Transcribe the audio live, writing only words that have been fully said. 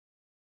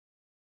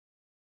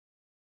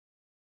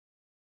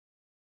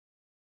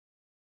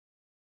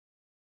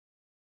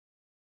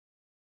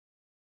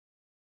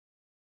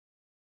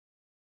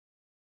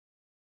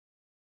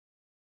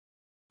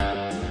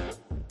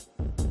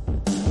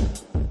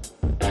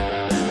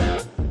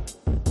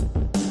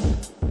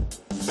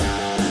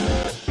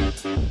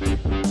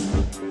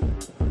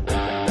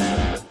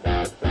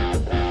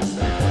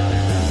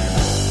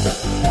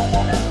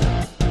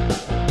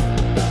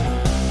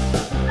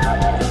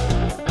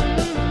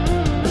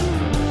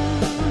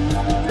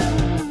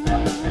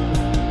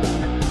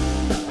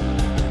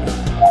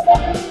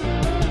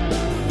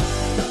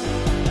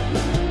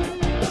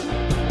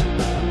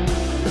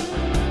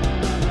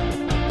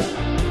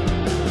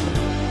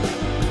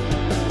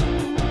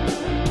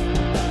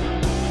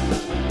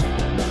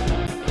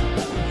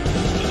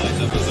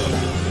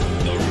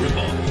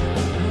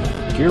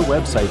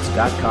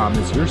GearWebsites.com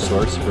is your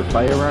source for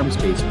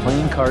firearms-based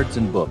playing cards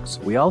and books.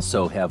 We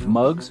also have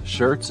mugs,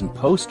 shirts, and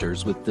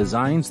posters with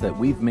designs that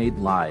we've made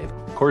live.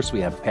 Of course, we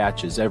have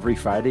patches. Every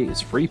Friday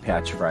is Free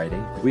Patch Friday.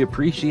 We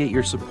appreciate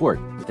your support.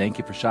 Thank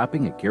you for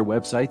shopping at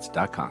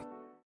GearWebsites.com.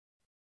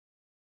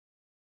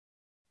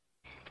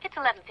 It's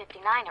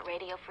 11:59 at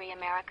Radio Free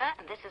America,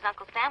 and this is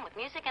Uncle Sam with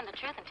music and the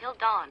truth until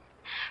dawn.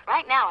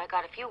 Right now, I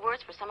got a few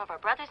words for some of our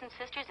brothers and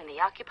sisters in the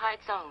occupied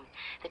zone.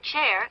 The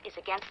chair is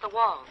against the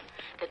wall.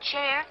 The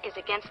chair is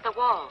against the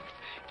wall.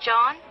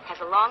 John has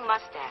a long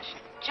mustache.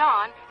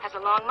 John has a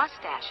long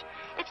mustache.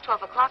 It's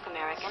 12 o'clock,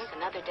 Americans,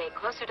 another day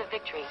closer to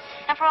victory.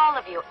 And for all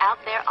of you out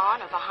there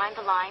on or behind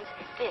the lines,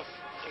 this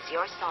is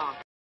your song.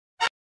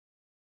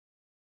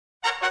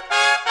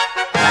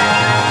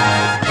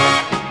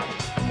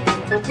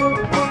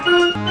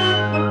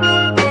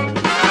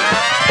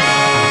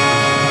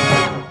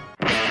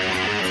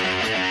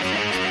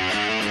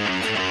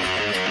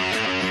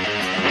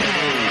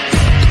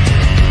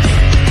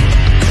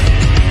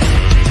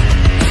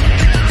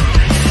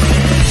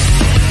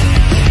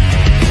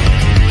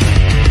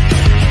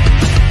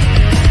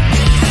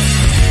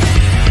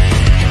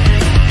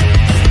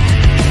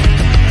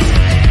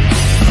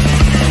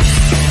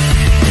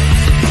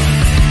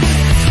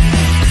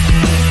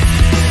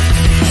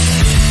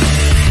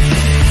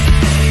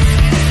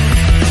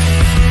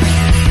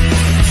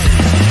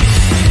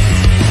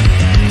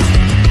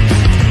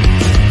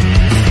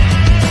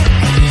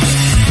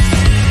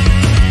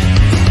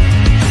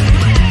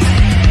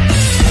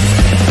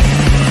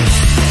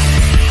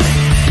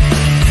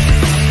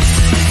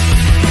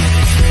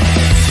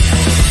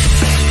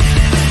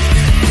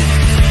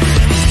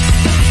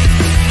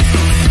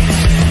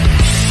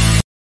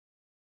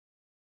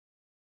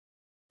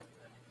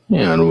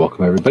 And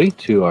welcome everybody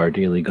to our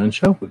daily gun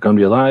show. We come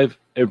to you live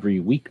every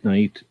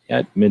weeknight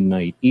at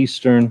midnight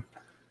Eastern,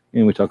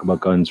 and we talk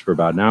about guns for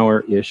about an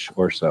hour-ish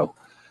or so.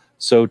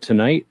 So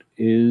tonight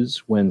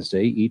is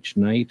Wednesday. Each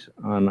night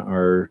on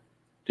our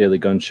daily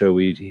gun show,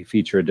 we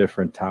feature a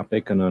different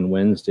topic, and on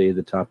Wednesday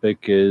the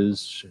topic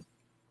is,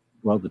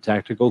 well, the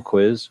tactical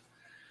quiz.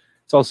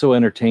 It's also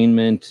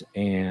entertainment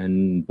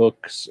and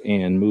books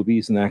and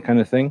movies and that kind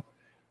of thing.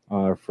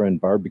 Our friend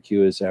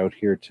Barbecue is out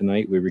here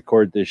tonight. We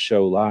record this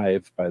show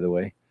live, by the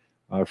way.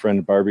 Our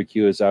friend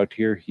Barbecue is out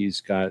here. He's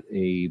got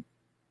a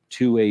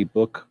 2A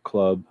book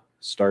club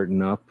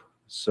starting up.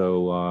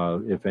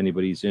 So if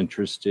anybody's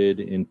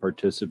interested in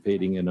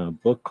participating in a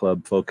book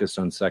club focused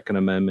on Second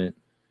Amendment,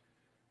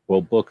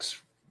 well,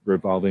 books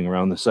revolving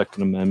around the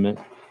Second Amendment,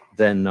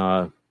 then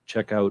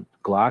check out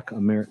Glock,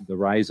 The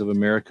Rise of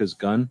America's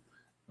Gun,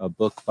 a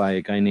book by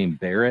a guy named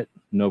Barrett,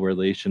 no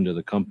relation to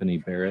the company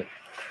Barrett.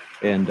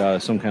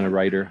 And some kind of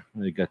writer.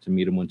 I got to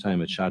meet him one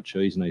time at SHOT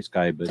Show. He's a nice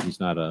guy, but he's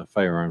not a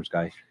firearms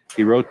guy.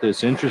 He wrote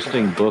this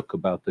interesting book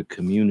about the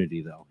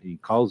community, though. He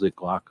calls it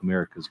Glock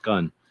America's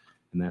Gun,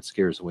 and that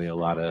scares away a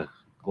lot of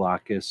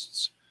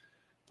Glockists.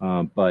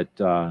 But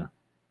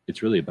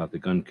it's really about the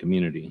gun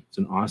community. It's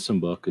an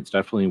awesome book. It's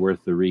definitely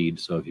worth the read.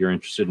 So if you're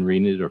interested in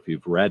reading it, or if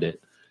you've read it,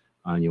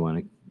 and you want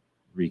to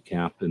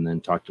recap and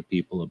then talk to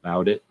people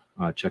about it,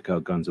 check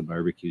out Guns and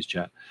Barbecues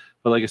chat.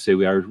 But like I say,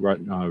 we are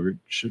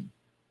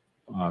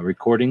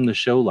recording the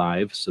show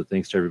live, so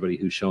thanks to everybody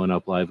who's showing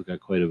up live. We've got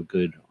quite a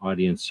good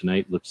audience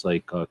tonight. Looks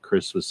like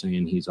Chris was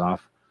saying he's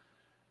off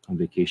on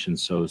vacation,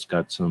 so he's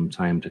got some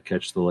time to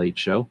catch the late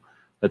show.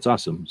 That's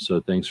awesome.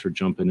 So thanks for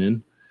jumping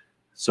in.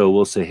 So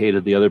we'll say hey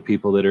to the other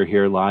people that are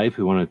here live.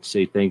 We want to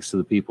say thanks to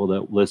the people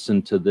that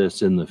listen to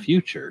this in the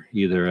future,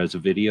 either as a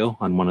video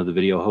on one of the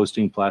video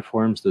hosting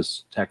platforms.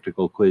 This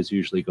tactical quiz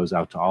usually goes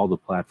out to all the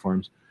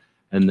platforms.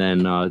 And then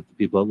the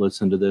people that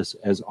listen to this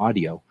as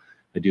audio.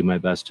 I do my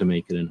best to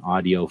make it an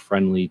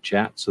audio-friendly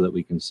chat so that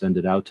we can send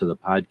it out to the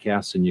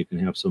podcast and you can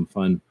have some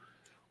fun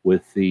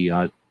with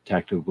the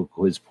tactical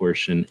quiz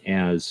portion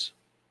as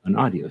an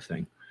audio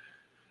thing.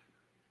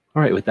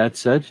 All right, with that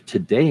said,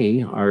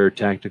 today our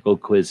tactical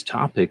quiz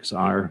topics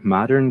are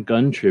modern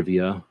gun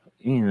trivia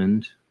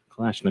and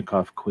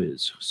Kalashnikov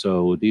quiz.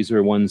 So these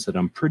are ones that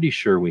I'm pretty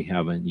sure we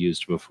haven't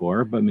used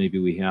before, but maybe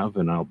we have,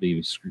 and I'll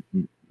be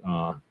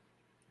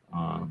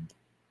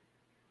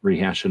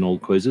rehashing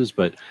old quizzes,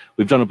 but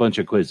we've done a bunch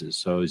of quizzes.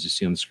 So as you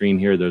see on the screen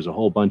here, there's a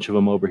whole bunch of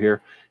them over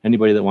here.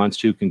 Anybody that wants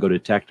to can go to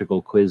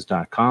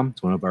tacticalquiz.com.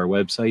 It's one of our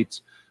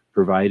websites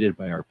provided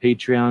by our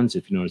Patreons.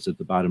 If you notice at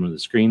the bottom of the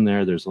screen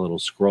there, there's a little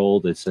scroll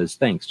that says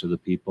thanks to the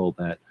people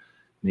that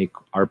make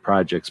our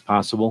projects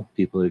possible,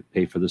 people that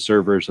pay for the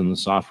servers and the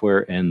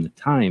software and the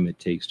time it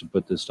takes to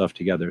put this stuff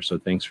together. So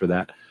thanks for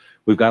that.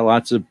 We've got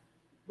lots of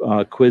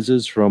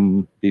quizzes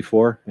from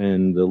before,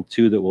 and the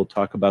two that we'll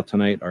talk about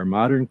tonight are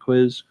modern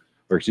guns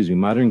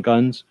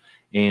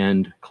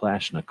and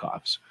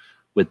Kalashnikovs.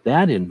 With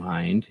that in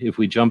mind, if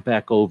we jump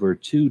back over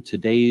to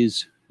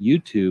today's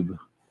YouTube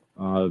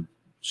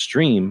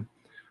stream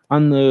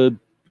on the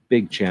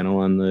big channel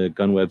on the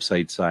gun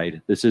website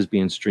side, this is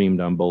being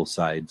streamed on both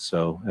sides.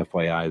 So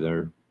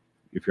FYI,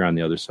 if you're on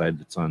the other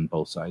side, it's on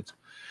both sides.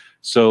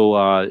 So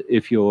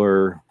if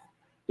you're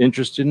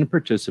interested in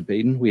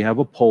participating, we have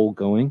a poll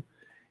going.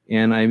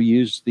 And I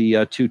used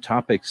the 2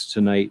 topics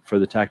tonight for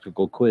the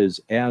tactical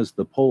quiz as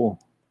the poll.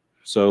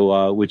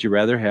 So would you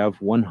rather have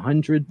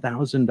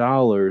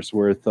 $100,000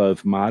 worth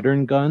of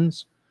modern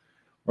guns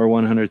or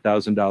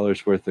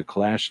 $100,000 worth of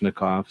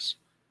Kalashnikovs?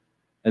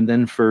 And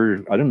then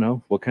for, I don't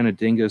know, what kind of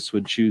dingus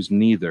would choose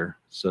neither?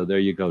 So there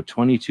you go.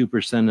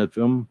 22% of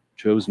them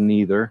chose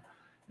neither.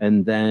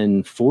 And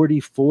then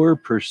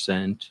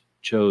 44%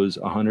 chose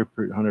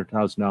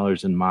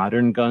 $100,000 in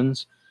modern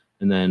guns.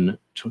 And then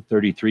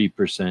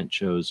 33%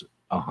 chose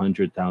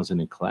 100,000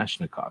 in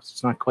Kalashnikovs.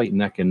 It's not quite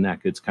neck and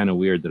neck. It's kind of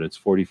weird that it's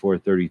 44,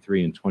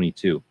 33, and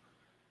 22.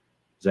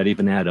 Does that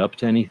even add up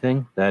to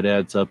anything? That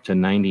adds up to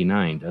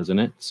 99, doesn't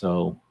it?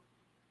 So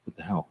what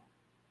the hell?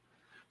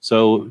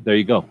 So there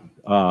you go.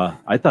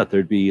 I thought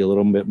there'd be a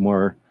little bit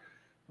more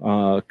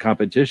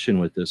competition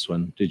with this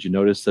one. Did you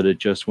notice that it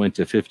just went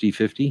to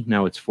 50-50?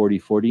 Now it's 40,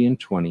 40, and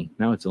 20.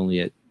 Now it's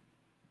only at,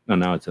 no,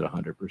 now it's at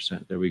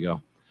 100%. There we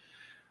go.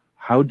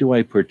 How do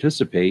I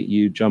participate?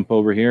 You jump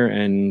over here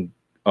and,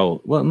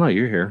 oh, well, no,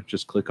 you're here.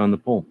 Just click on the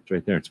poll. It's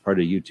right there. It's part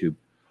of YouTube.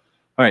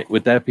 All right.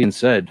 With that being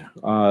said,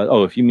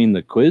 oh, if you mean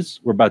the quiz,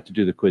 we're about to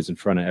do the quiz in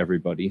front of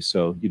everybody.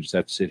 So you just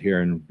have to sit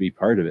here and be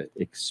part of it.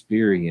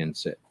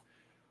 Experience it.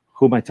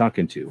 Who am I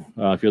talking to?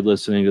 If you're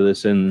listening to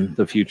this in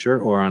the future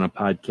or on a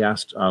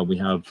podcast, we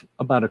have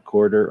about a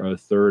quarter or a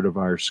third of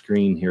our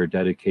screen here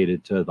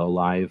dedicated to the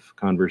live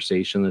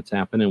conversation that's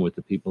happening with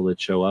the people that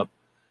show up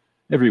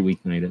every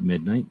weeknight at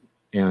midnight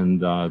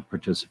and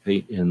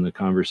participate in the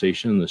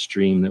conversation, the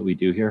stream that we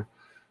do here.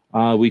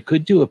 We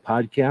could do a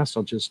podcast.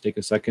 I'll just take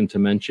a second to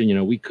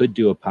mention, we could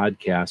do a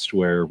podcast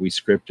where we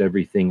script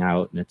everything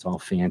out and it's all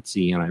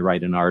fancy and I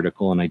write an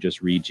article and I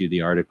just read you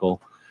the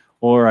article.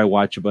 Or I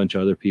watch a bunch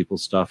of other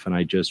people's stuff and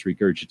I just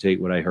regurgitate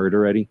what I heard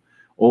already.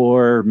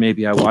 Or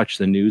maybe I watch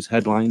the news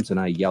headlines and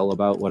I yell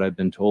about what I've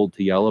been told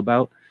to yell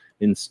about.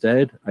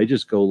 Instead, I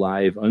just go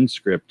live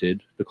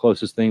unscripted. The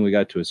closest thing we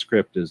got to a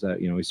script is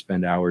that, we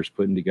spend hours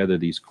putting together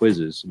these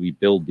quizzes. We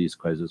build these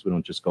quizzes. We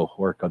don't just go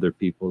hork other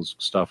people's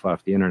stuff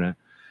off the internet.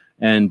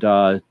 And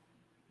so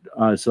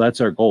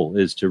that's our goal,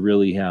 is to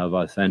really have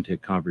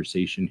authentic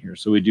conversation here.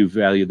 So we do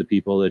value the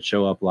people that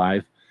show up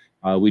live.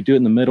 We do it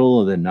in the middle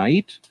of the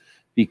night,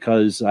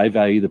 because I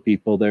value the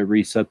people that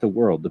reset the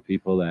world, the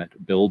people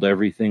that build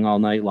everything all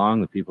night long,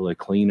 the people that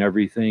clean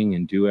everything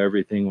and do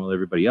everything while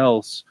everybody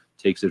else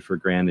takes it for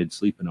granted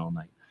sleeping all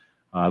night.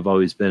 I've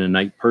always been a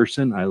night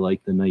person. I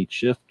like the night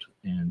shift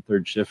and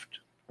third shift,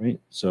 right?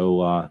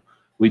 So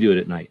we do it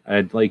at night.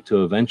 I'd like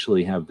to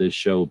eventually have this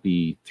show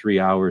be 3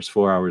 hours,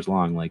 4 hours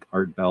long, like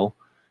Art Bell,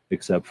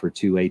 except for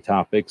 2A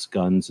topics,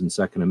 guns and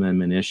Second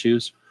Amendment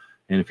issues.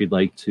 And if you'd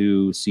like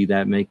to see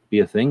that be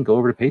a thing, go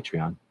over to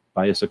Patreon.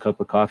 Buy us a cup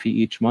of coffee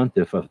each month.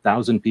 If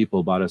 1,000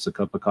 people bought us a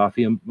cup of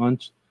coffee a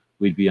month,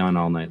 we'd be on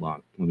all night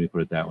long. Let me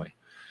put it that way.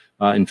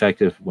 In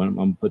fact, when I'm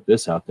going to put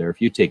this out there,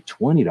 if you take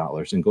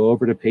 $20 and go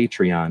over to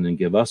Patreon and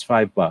give us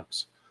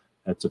 $5,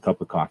 that's a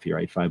cup of coffee,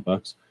 right?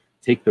 $5.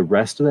 Take the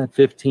rest of that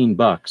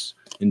 $15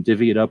 and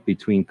divvy it up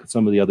between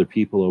some of the other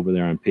people over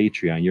there on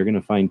Patreon. You're going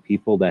to find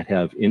people that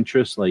have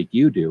interests like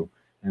you do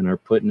and are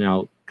putting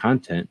out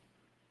content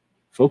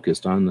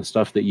focused on the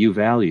stuff that you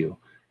value.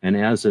 And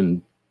as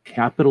an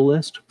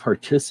capitalist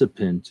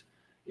participant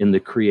in the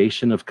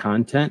creation of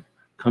content,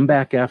 come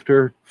back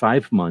after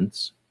 5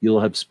 months.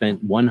 You'll have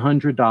spent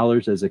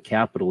 $100 as a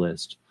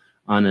capitalist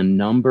on a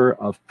number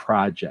of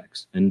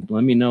projects, and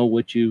let me know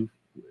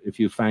if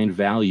you find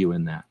value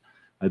in that.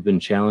 I've been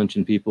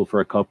challenging people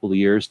for a couple of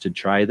years to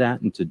try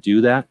that and to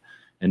do that,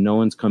 and no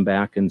one's come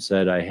back and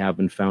said I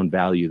haven't found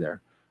value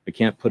there. I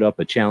can't put up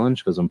a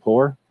challenge because I'm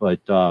poor,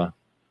 but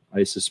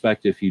I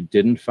suspect if you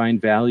didn't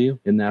find value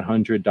in that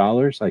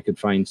 $100, I could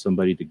find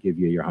somebody to give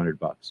you your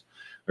 $100.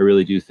 I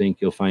really do think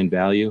you'll find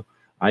value.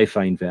 I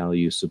find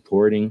value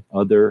supporting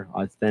other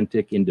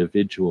authentic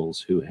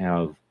individuals who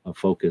have a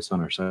focus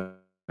on our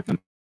second.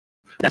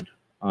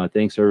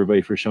 Thanks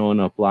everybody for showing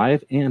up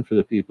live, and for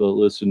the people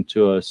that listen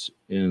to us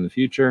in the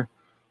future.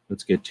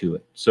 Let's get to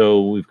it.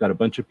 So we've got a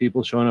bunch of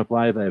people showing up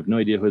live. I have no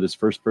idea who this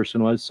first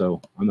person was,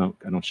 so I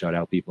don't shout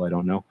out people I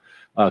don't know.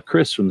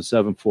 Chris from the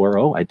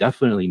 740, I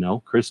definitely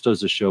know. Chris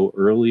does a show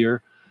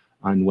earlier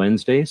on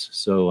Wednesdays.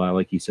 So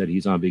like he said,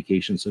 he's on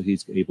vacation, so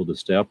he's able to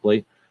stay up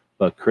late.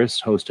 But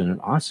Chris hosted an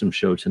awesome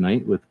show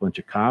tonight with a bunch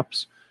of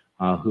cops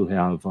who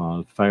have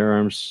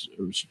firearms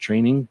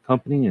training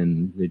company,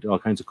 and they do all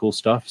kinds of cool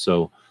stuff.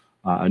 So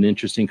an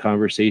interesting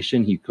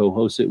conversation. He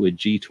co-hosts it with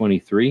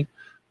G23,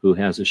 who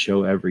has a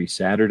show every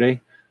Saturday.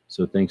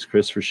 So thanks,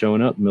 Chris, for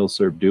showing up.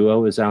 Milsurb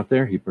Duo is out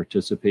there. He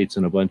participates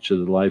in a bunch of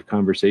the live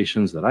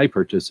conversations that I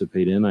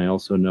participate in. I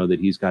also know that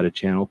he's got a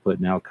channel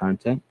putting out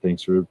content.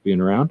 Thanks for being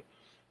around.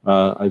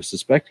 I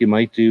suspect you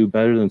might do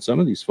better than some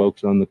of these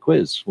folks on the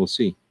quiz. We'll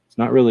see. It's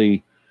not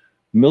really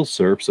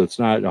Milsurb, so it's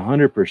not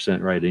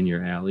 100% right in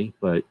your alley,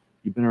 but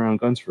you've been around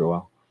guns for a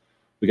while.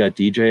 We got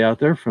DJ out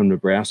there from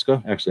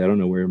Nebraska. Actually, I don't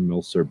know where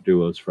Milsurb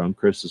Duo is from.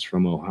 Chris is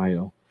from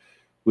Ohio.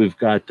 We've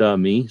got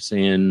me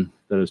saying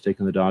that I was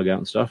taking the dog out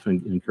and stuff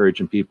and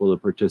encouraging people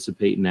to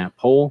participate in that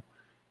poll.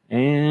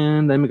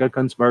 And then we got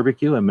Guns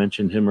Barbecue. I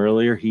mentioned him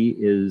earlier. He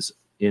is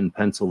in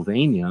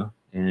Pennsylvania,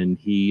 and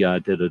he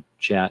did a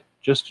chat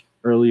just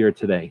earlier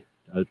today.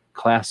 A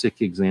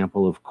classic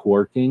example of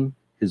quarking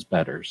his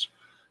betters.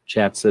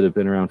 Chats that have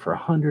been around for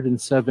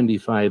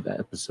 175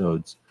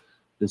 episodes.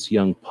 This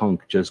young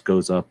punk just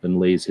goes up and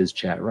lays his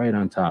chat right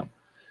on top.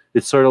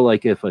 It's sort of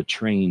like if a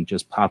train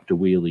just popped a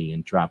wheelie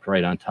and dropped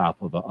right on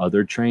top of a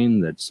other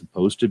train that's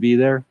supposed to be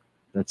there.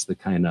 That's the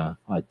kind of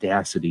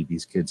audacity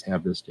these kids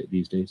have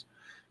these days.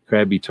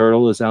 Krabby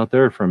Turtle is out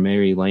there from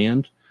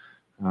Maryland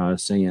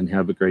saying,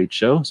 have a great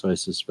show. So I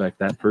suspect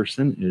that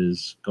person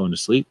is going to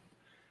sleep.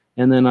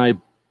 And then I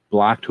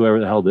blocked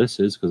whoever the hell this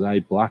is because I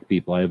block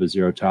people. I have a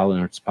zero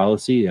tolerance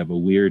policy. I have a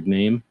weird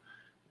name.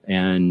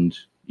 And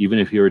even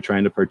if you were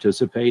trying to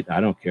participate, I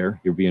don't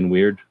care. You're being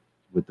weird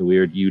with the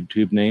weird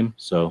YouTube name.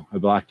 So I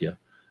blocked you.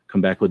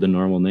 Come back with a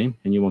normal name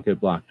and you won't get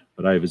blocked.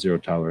 But I have a zero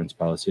tolerance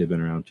policy. I've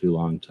been around too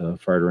long to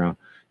fart around.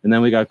 And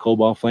then we got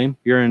Cobalt Flame.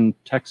 You're in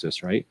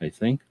Texas, right? I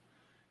think.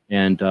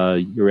 And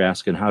you were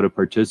asking how to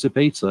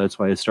participate. So that's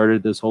why I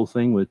started this whole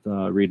thing with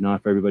reading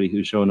off everybody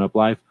who's showing up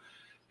live,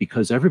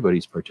 because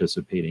everybody's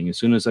participating. As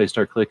soon as I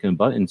start clicking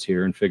buttons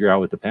here and figure out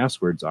what the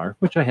passwords are,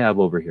 which I have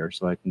over here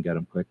so I can get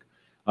them quick,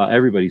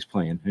 everybody's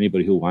playing.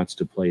 Anybody who wants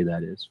to play,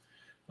 that is.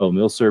 Oh,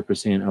 Milsurp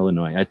is saying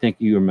Illinois. I think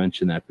you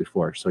mentioned that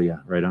before. So yeah,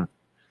 right on.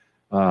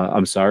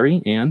 I'm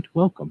sorry and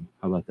welcome.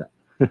 How about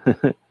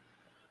that?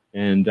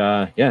 And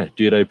yeah,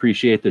 dude, I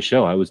appreciate the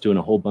show. I was doing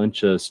a whole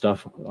bunch of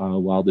stuff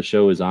while the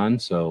show is on,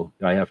 so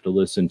I have to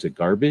listen to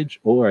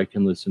garbage or I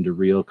can listen to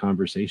real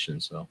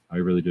conversation. So I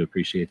really do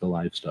appreciate the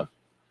live stuff.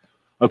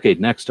 Okay,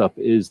 next up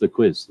is the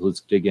quiz. Let's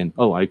dig in.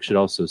 Oh, I should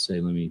also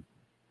say, let me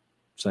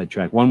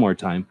sidetrack one more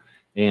time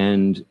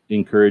and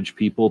encourage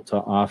people to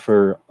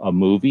offer a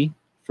movie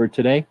for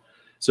today.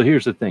 So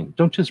here's the thing.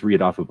 Don't just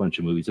read off a bunch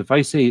of movies. If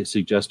I say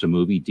suggest a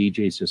movie,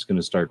 DJ's just going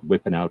to start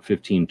whipping out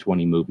 15,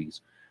 20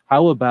 movies.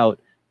 How about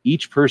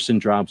each person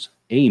drops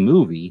a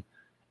movie,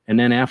 and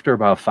then after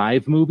about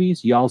 5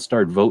 movies, y'all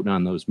start voting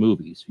on those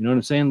movies. You know what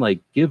I'm saying?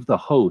 Like, give the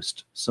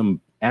host some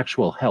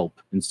actual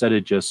help instead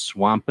of just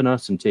swamping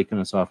us and taking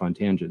us off on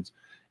tangents.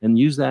 And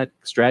use that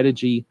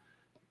strategy,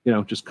 you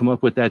know, just come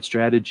up with that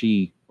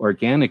strategy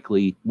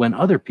organically when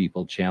other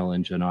people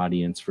challenge an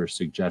audience for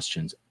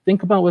suggestions.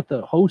 Think about what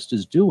the host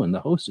is doing. The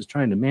host is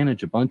trying to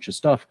manage a bunch of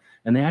stuff,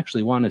 and they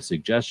actually want a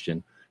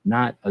suggestion,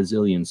 not a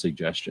zillion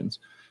suggestions.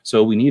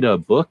 So we need a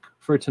book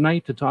for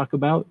tonight to talk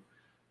about.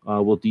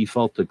 We'll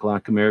default to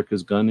Glock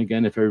America's Gun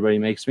again if everybody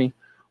makes me.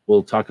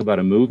 We'll talk about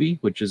a movie,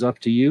 which is up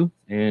to you.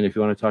 And if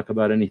you want to talk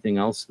about anything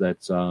else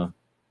that's kind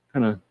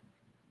of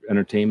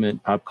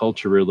entertainment, pop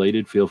culture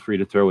related, feel free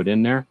to throw it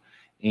in there.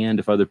 And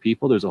if other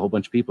people, there's a whole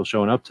bunch of people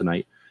showing up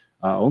tonight.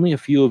 Only a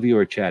few of you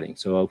are chatting.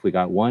 So if we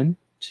got 1,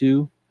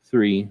 2,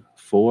 3,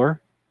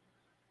 4,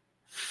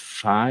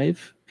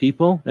 5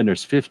 people, and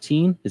there's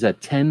 15, is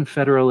that 10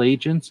 federal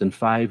agents and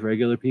 5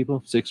 regular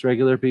people, 6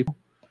 regular people?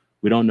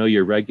 We don't know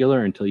you're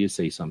regular until you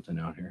say something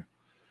out here.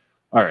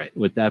 All right,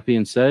 with that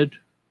being said,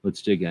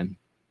 let's dig in.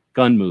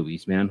 Gun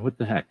movies, man. What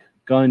the heck?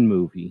 Gun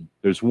movie.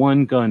 There's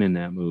one gun in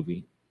that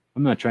movie.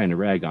 I'm not trying to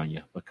rag on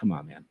you, but come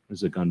on, man.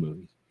 There's a gun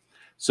movie.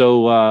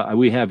 So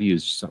we have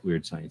used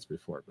Weird Science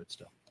before, but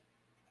still.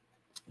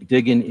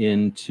 Digging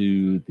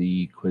into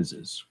the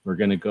quizzes. We're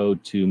going to go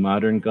to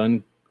Modern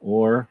Gun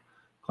or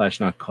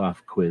Kalashnikov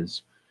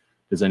quiz.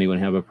 Does anyone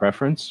have a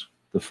preference?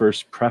 The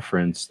first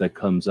preference that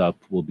comes up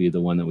will be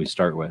the one that we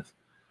start with.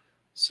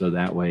 So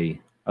that way,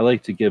 I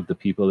like to give the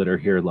people that are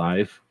here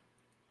live,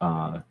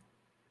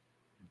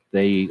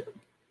 they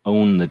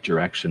own the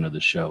direction of the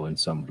show in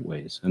some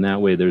ways. And that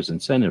way there's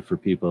incentive for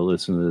people to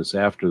listen to this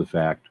after the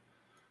fact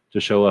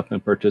to show up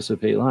and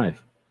participate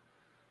live.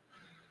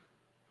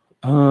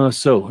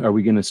 So are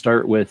we going to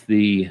start with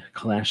the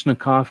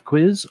Kalashnikov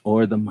quiz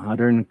or the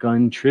Modern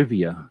Gun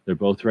trivia? They're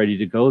both ready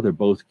to go. They're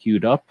both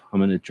queued up. I'm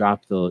going to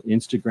drop the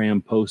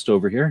Instagram post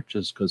over here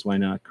just because why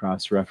not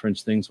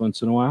cross-reference things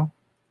once in a while,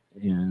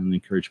 and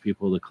encourage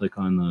people to click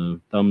on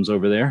the thumbs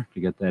over there to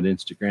get that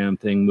Instagram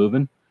thing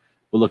moving.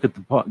 We'll look at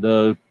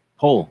the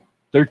poll.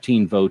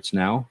 13 votes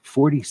now,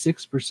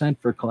 46%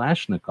 for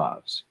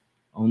Kalashnikovs,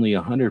 only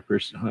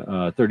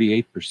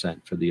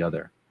 38% for the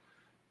other.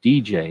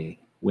 DJ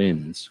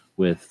wins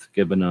with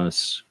giving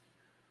us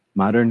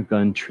Modern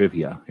Gun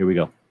trivia. Here we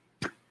go.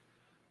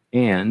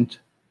 And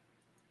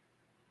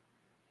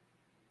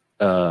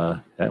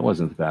that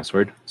wasn't the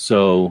password.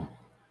 So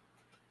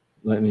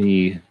let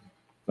me,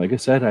 like I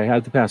said, I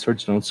have the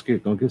passwords.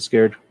 Don't get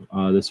scared.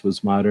 This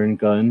was Modern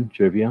Gun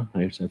trivia.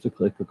 I just have to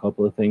click a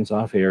couple of things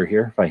off air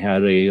here. If I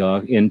had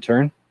a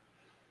intern,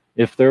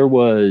 if there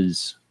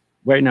was,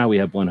 right now we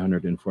have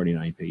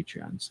 149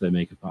 Patreons that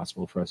make it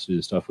possible for us to do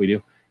the stuff we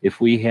do.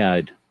 If we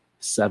had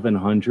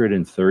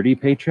 730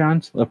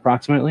 Patreons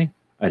approximately,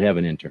 I'd have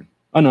an intern,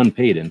 an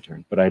unpaid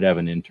intern, but I'd have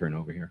an intern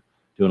over here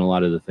doing a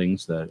lot of the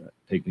things that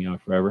take me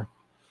out forever.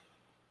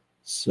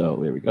 So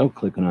there we go,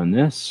 clicking on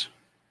this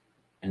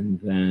and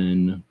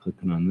then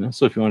clicking on this.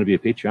 So if you want to be a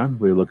Patreon,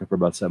 we're looking for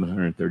about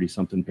 730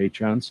 something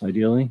Patreons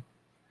ideally.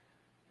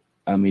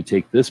 Let me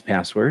take this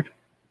password,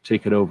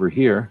 take it over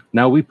here.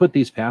 Now we put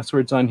these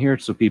passwords on here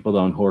so people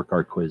don't hork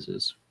our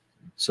quizzes,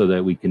 so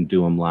that we can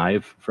do them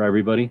live for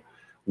everybody.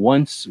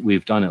 Once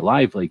we've done it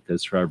live like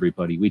this for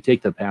everybody, we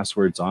take the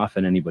passwords off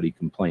and anybody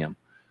can play them.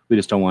 We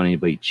just don't want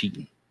anybody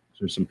cheating.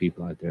 There's some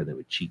people out there that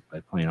would cheat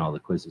by playing all the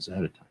quizzes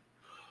ahead of time.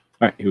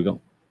 All right, here we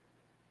go.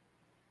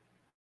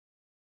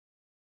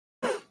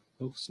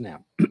 Oh,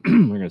 snap. We're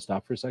going to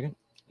stop for a second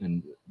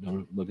and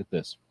look at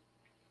this.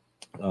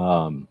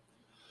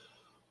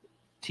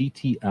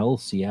 TTL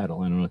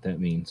Seattle. I don't know what that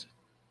means.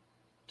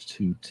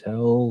 To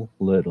tell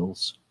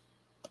littles.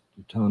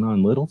 You're telling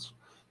on littles?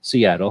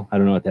 Seattle. I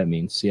don't know what that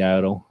means.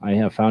 Seattle. I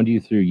have found you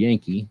through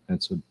Yankee.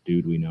 That's a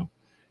dude we know.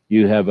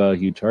 You have a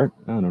huge heart.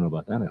 I don't know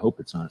about that. I hope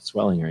it's not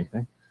swelling or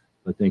anything.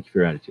 But thank you for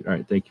your attitude. All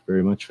right. Thank you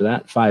very much for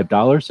that.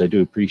 $5. I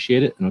do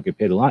appreciate it. I don't get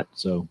paid a lot.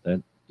 So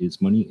that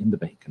is money in the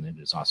bank. And it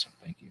is awesome.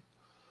 Thank you.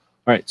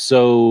 All right.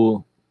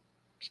 So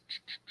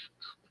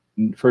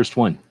first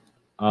one.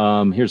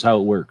 Here's how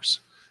it works.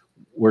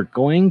 We're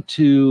going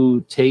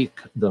to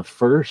take the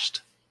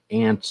first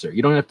answer.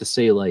 You don't have to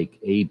say like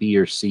A, B,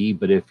 or C,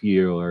 but if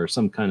you are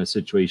some kind of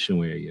situation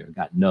where you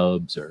got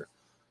nubs or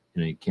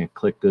you can't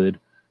click good,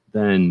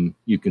 then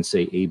you can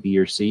say A, B,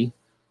 or C.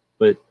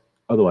 But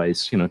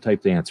otherwise,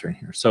 type the answer in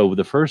here. So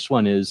the first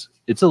one is,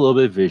 it's a little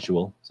bit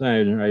visual. So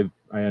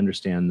I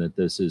understand that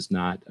this is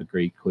not a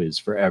great quiz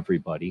for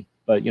everybody,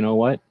 but you know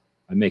what?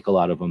 I make a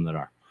lot of them that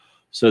are.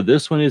 So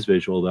this one is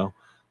visual though.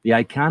 The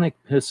iconic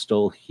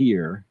pistol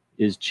here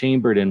is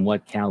chambered in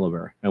what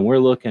caliber? And we're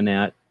looking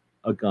at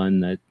a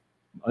gun that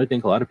I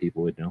think a lot of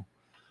people would know.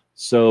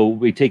 So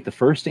we take the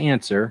first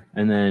answer,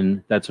 and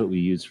then that's what we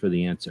use for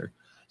the answer.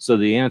 So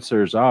the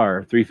answers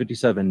are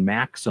 357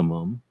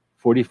 Maximum,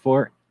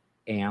 44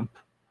 Amp,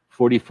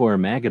 44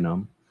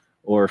 Magnum,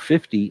 or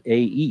 50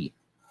 AE.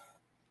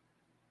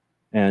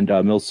 And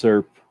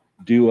Milsurp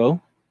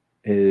Duo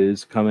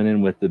is coming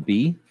in with the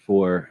B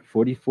for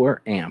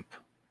 44 Amp.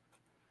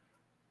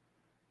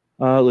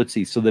 Let's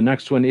see. So the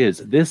next one is,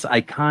 this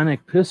iconic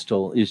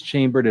pistol is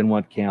chambered in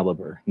what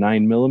caliber?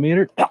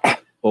 9mm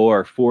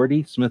or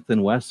 40 Smith &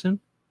 Wesson,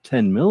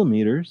 10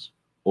 millimeters,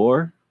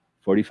 or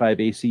 45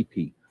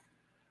 ACP.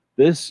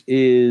 This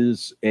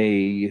is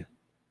a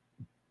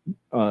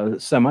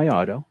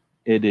semi-auto.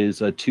 It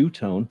is a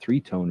two-tone,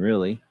 three-tone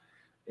really.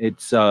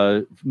 It's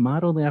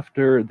modeled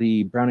after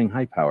the Browning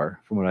High Power,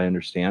 from what I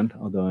understand,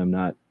 although I'm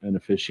not an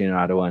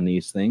aficionado on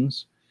these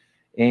things.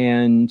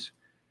 And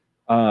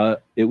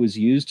it was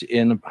used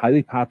in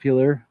highly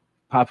popular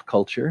pop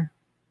culture.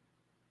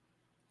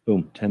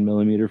 Boom, 10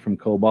 millimeter from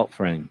Cobalt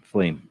Flame.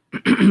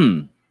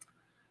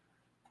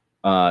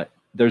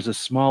 There's a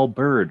small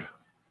bird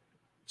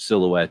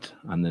silhouette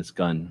on this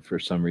gun for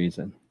some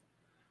reason.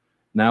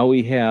 Now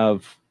we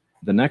have,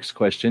 the next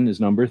question is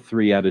number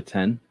 3 out of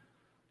 10.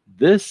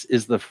 This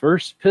is the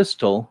first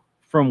pistol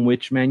from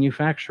which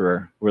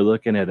manufacturer? We're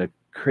looking at a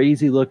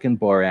crazy looking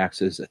bore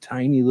axis, a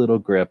tiny little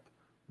grip,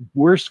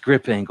 worst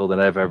grip angle that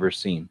I've ever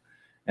seen,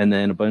 and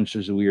then a bunch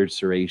of weird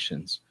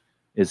serrations.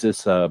 Is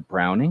this a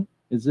Browning?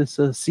 Is this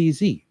a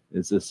CZ?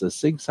 Is this a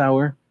Sig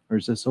Sauer? Or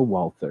is this a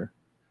Walther?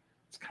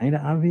 It's kind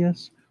of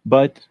obvious,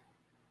 but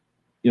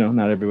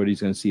not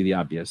everybody's going to see the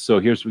obvious. So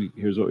here's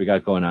what we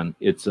got going on.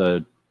 It's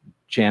a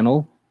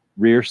channel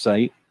rear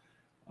sight,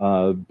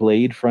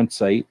 blade front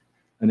sight,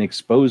 an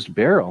exposed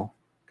barrel,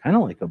 kind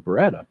of like a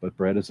Beretta, but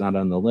Beretta's not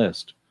on the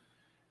list.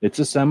 It's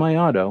a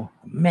semi-auto,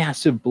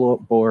 massive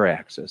bore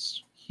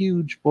axis,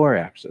 huge bore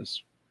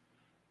axis.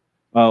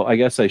 Oh, I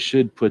guess I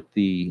should put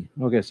I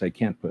guess I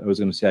can't put, I was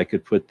going to say I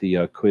could put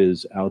the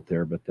quiz out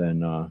there, but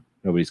then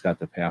nobody's got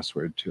the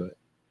password to it.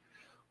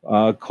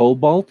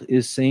 Cobalt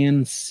is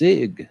saying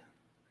SIG,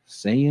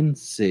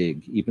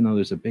 even though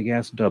there's a big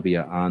ass W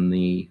on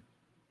the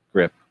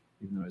grip,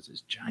 even though there's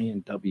this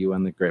giant W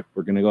on the grip.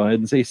 We're going to go ahead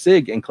and say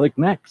SIG and click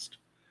next.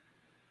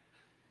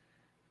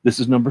 This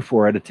is number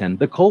 4 out of 10.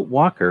 The Colt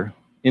Walker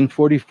in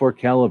 44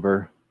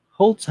 caliber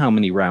holds how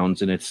many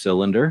rounds in its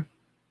cylinder?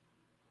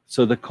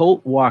 So the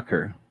Colt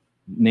Walker,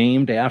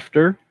 named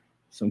after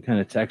some kind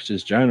of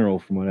Texas general,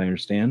 from what I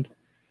understand,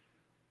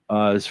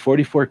 is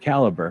 44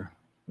 caliber.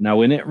 Now,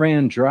 when it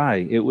ran dry,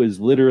 it was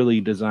literally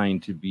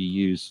designed to be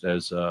used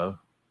as a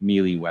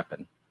melee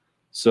weapon.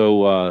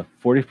 So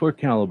 44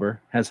 caliber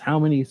has how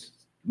many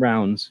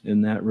rounds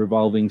in that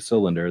revolving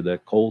cylinder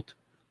that Colt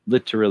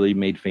literally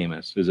made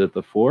famous? Is it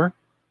the 4,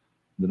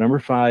 the number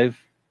 5,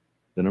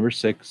 the number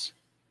 6,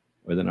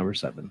 or the number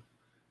 7?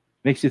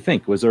 Makes you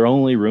think, was there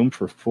only room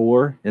for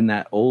 4 in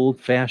that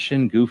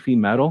old-fashioned goofy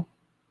metal?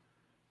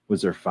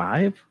 Was there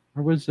 5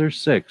 or was there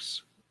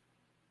 6?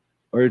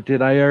 Or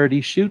did I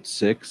already shoot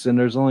 6 and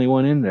there's only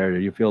 1 in there? Do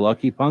you feel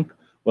lucky, punk?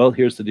 Well,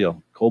 here's the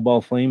deal.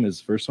 Cobalt Flame is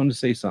the first one to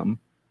say something.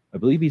 I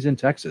believe he's in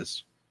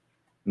Texas.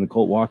 And the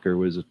Colt Walker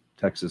was a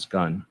Texas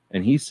gun.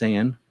 And he's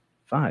saying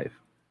 5.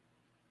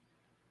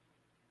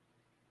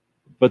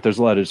 But there's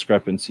a lot of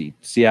discrepancy.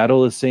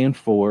 Seattle is saying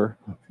 4.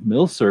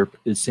 Milsurp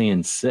is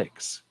saying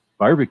 6.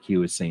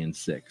 Barbecue is saying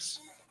 6.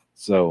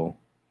 So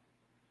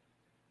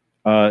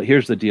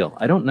Here's the deal.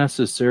 I don't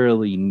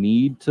necessarily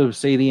need to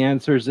say the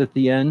answers at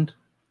the end,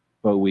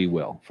 but we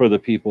will for the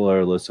people that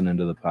are listening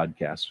to the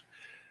podcast.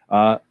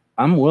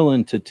 I'm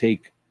willing to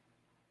take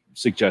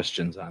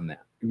suggestions on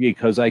that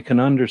because I can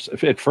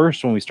understand. At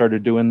first, when we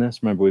started doing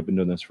this, remember we've been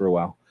doing this for a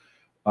while,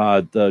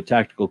 the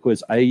tactical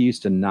quiz, I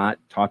used to not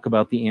talk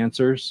about the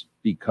answers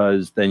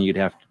because then you'd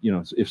have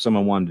to, if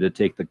someone wanted to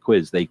take the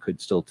quiz, they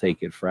could still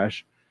take it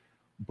fresh.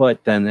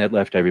 But then that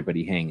left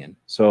everybody hanging.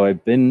 So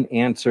I've been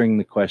answering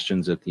the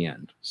questions at the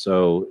end.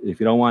 So if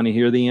you don't want to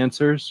hear the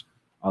answers,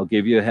 I'll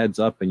give you a heads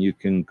up and you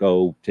can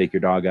go take your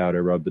dog out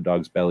or rub the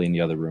dog's belly in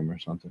the other room or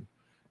something.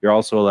 You're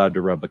also allowed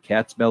to rub a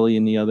cat's belly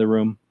in the other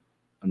room.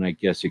 And I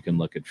guess you can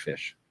look at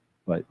fish,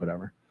 but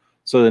whatever.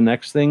 So the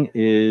next thing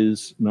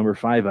is number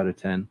 5 out of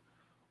 10.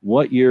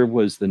 What year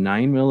was the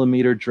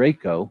 9mm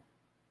Draco,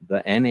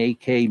 the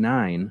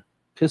NAK-9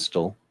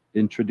 pistol,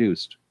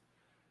 introduced?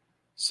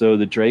 So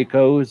the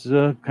Draco is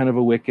kind of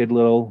a wicked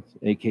little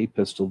AK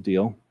pistol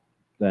deal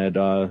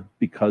that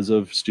because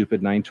of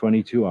stupid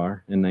 922R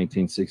in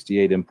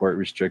 1968 import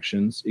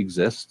restrictions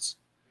exists.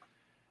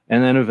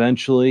 And then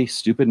eventually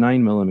stupid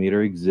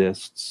 9mm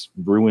exists,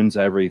 ruins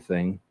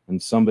everything. And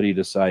somebody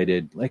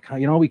decided, we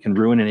can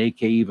ruin an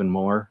AK even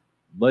more.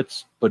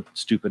 Let's put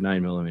stupid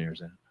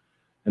 9mm in.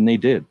 And they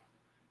did.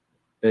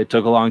 It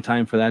took a long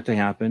time for that to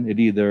happen. It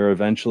either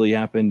eventually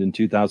happened in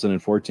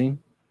 2014.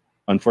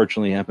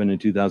 Unfortunately happened in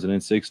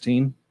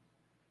 2016.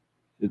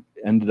 It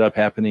ended up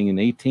happening in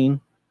 18,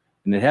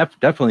 and it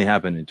definitely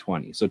happened in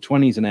 20. So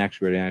 20 is an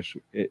accurate.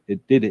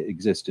 It did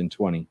exist in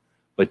 20,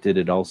 but did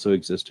it also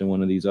exist in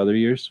one of these other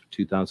years,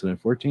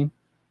 2014,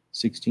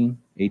 16,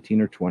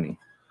 18, or 20?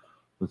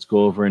 Let's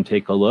go over and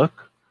take a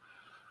look.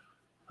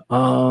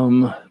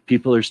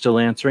 People are still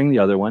answering the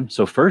other one.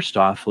 So first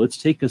off, let's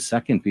take a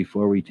second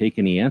before we take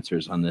any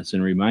answers on this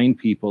and remind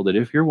people that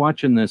if you're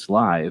watching this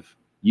live,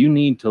 you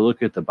need to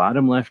look at the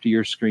bottom left of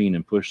your screen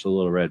and push the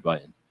little red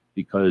button.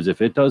 Because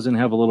if it doesn't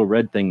have a little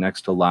red thing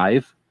next to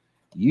live,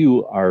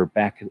 you are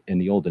back in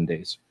the olden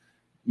days.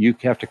 You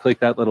have to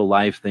click that little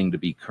live thing to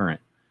be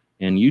current.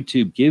 And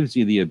YouTube gives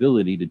you the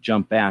ability to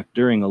jump back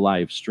during a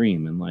live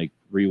stream and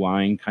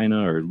rewind kind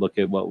of or look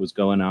at what was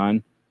going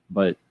on.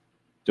 But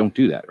don't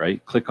do that,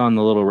 right? Click on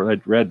the little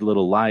red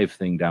little live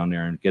thing down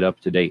there and get up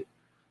to date.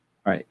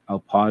 All right, I'll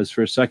pause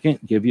for a second,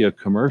 give you a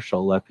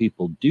commercial, let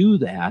people do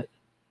that,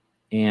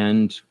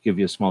 and give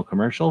you a small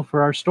commercial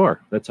for our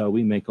store. That's how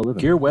we make a living.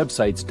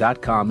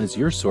 GearWebsites.com is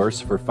your source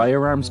for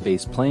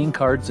firearms-based playing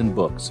cards and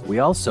books. We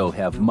also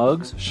have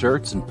mugs,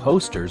 shirts, and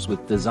posters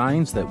with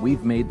designs that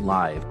we've made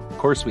live. Of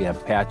course, we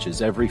have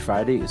patches. Every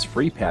Friday is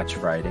Free Patch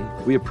Friday.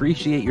 We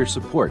appreciate your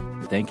support.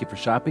 Thank you for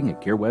shopping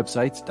at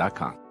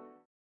GearWebsites.com.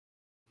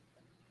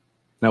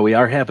 Now, we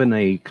are having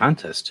a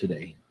contest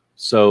today.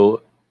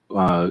 So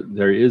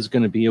there is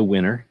going to be a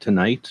winner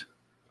tonight.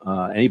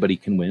 Anybody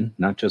can win,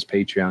 not just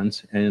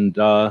Patreons, and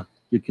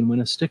you can win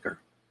a sticker.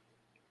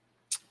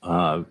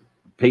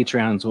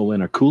 Patreons will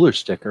win a cooler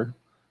sticker,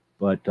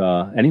 but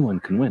anyone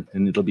can win,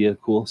 and it'll be a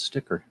cool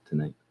sticker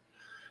tonight.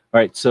 All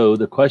right, so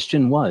the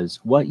question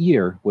was, what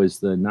year was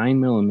the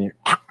 9mm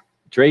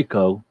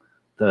Draco,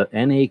 the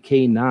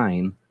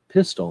NAK-9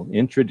 pistol,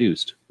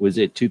 introduced? Was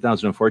it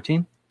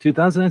 2014,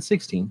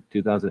 2016,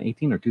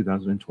 2018, or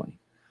 2020?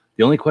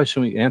 The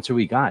only answer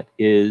we got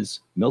is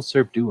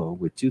Milsurp Duo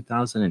with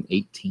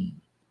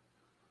 2018.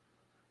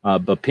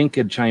 But Pink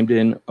had chimed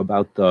in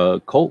about the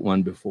Colt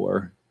one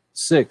before,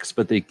 6,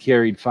 but they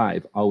carried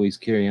 5. Always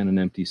carry on an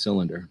empty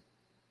cylinder.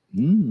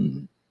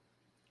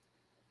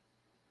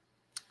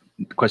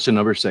 Question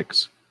number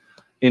 6.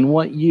 In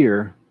what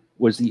year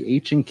was the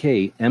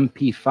H&K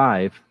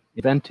MP5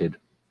 invented?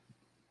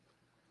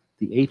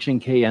 The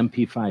H&K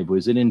MP5,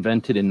 was it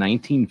invented in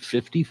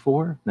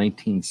 1954,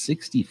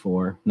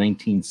 1964,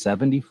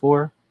 1974,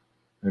 or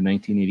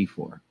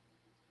 1984?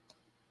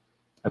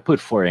 I put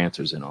 4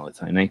 answers in all the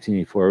time.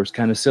 1984 was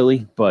kind of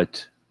silly,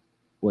 but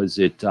was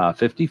it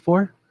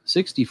 54,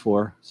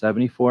 64,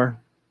 74,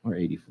 or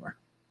 84?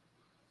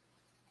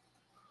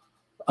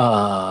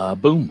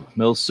 Boom,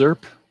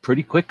 Milsurp.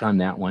 Pretty quick on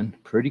that one.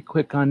 Pretty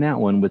quick on that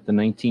one with the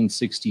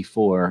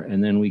 1964.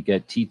 And then we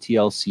get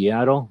TTL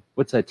Seattle.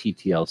 What's that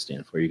TTL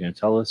stand for? Are you going to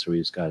tell us, or we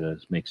just got to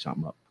make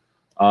something up?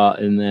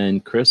 And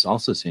then Chris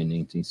also saying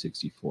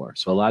 1964.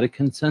 So a lot of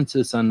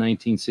consensus on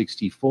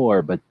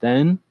 1964. But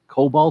then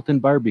Cobalt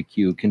and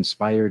Barbecue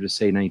conspire to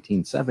say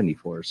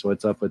 1974. So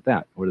what's up with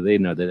that? What do they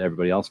know that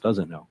everybody else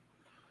doesn't know?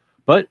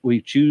 But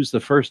we choose the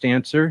first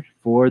answer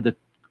for the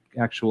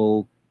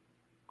actual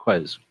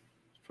quiz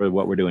for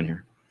what we're doing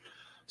here.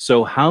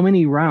 So how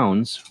many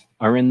rounds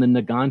are in the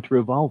Nagant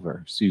revolver?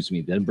 Excuse me,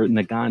 the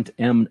Nagant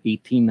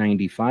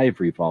M1895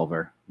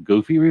 revolver.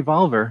 Goofy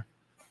revolver.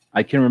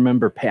 I can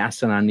remember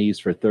passing on these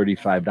for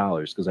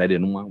 $35 because I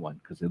didn't want one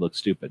because they look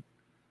stupid.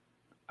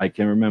 I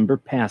can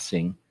remember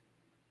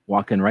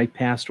walking right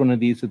past one of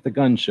these at the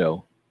gun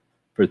show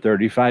for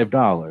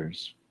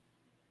 $35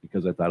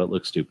 because I thought it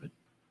looked stupid.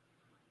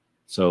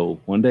 So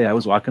one day I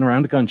was walking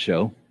around a gun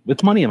show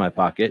with money in my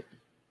pocket,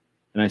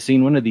 and I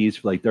seen one of these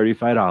for like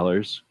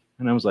 $35.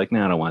 And I was like,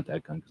 nah, I don't want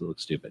that gun because it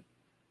looks stupid.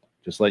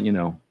 Just letting you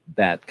know,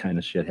 that kind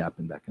of shit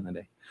happened back in the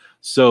day.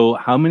 So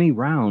how many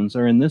rounds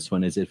are in this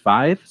one? Is it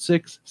 5,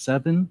 6,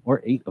 7,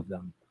 or 8 of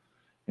them?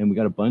 And we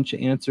got a bunch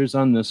of answers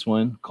on this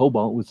one.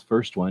 Cobalt was the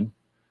first one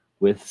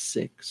with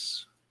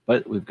 6.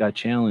 But we've got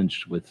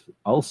challenged with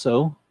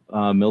also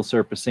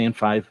Milsurp is saying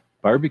 5.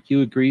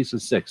 Barbecue agrees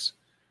with 6.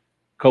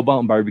 Cobalt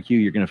and Barbecue,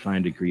 you're going to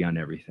find agree on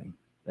everything.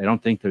 I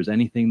don't think there's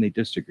anything they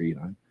disagreed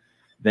on.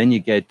 Then you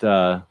get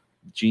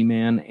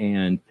G-Man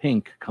and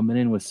Pink coming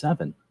in with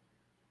 7.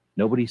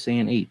 Nobody's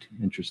saying 8.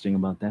 Interesting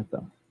about that,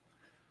 though.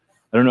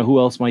 I don't know who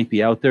else might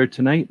be out there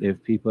tonight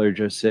if people are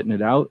just sitting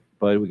it out,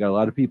 but we got a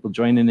lot of people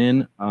joining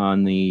in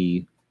on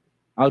the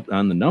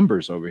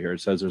numbers over here.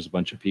 It says there's a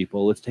bunch of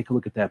people. Let's take a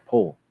look at that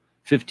poll.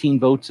 15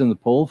 votes in the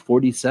poll.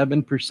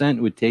 47%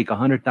 would take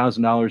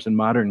 $100,000 in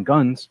modern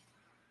guns.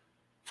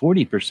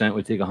 40%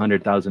 would take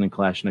 $100,000 in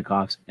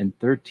Kalashnikovs, and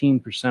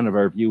 13% of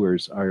our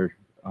viewers are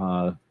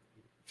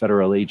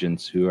federal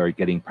agents who are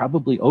getting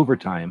probably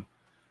overtime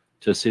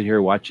to sit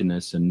here watching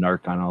this and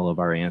narc on all of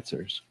our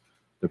answers.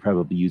 They're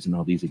probably using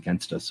all these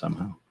against us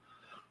somehow. All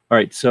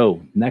right,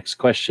 so next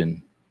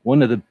question.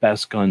 One of the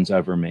best guns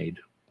ever made.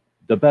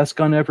 The best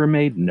gun ever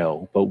made?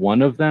 No. But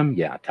one of them?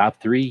 Yeah. Top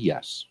 3?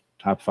 Yes.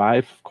 Top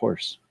 5? Of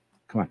course.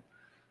 Come on.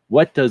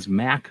 What does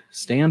MAC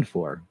stand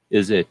for?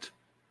 Is it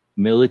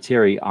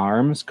Military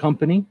Arms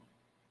Company?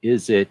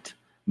 Is it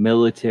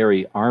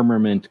Military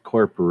Armament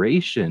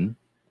Corporation?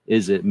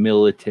 Is it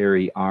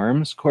Military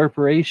Arms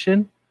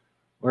Corporation?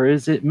 Or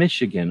is it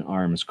Michigan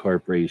Arms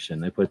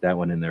Corporation? They put that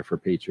one in there for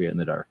Patriot in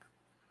the Dark.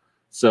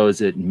 So is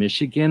it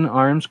Michigan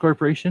Arms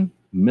Corporation,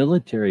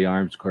 Military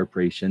Arms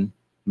Corporation,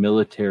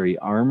 Military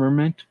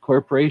Armament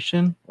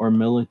Corporation, or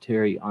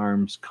Military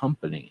Arms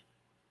Company?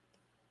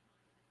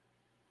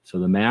 So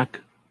the MAC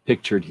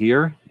pictured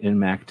here in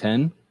MAC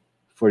 10,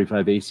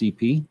 45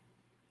 ACP,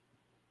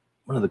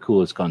 one of the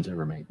coolest guns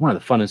ever made. One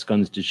of the funnest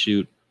guns to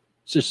shoot.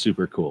 It's just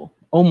super cool.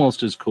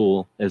 Almost as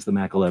cool as the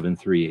MAC 11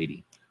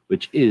 380.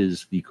 Which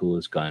is the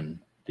coolest gun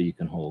that you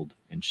can hold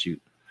and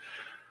shoot.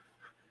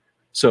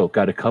 So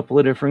got a couple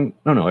of different,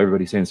 no,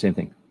 everybody's saying the same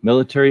thing.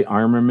 Military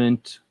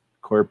Armament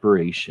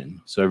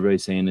Corporation. So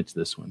everybody's saying it's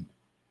this one.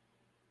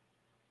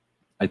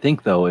 I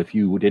think, though, if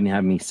you didn't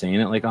have me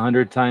saying it like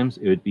 100 times,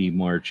 it would be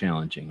more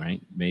challenging,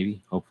 right?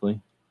 Maybe, hopefully.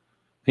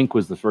 Pink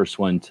was the first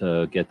one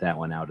to get that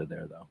one out of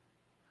there, though.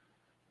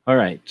 All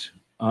right.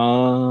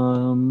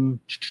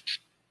 Going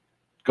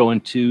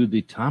to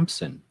the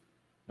Thompson.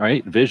 All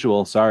right,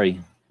 visual,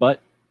 sorry. But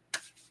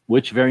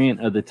which variant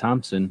of the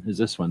Thompson is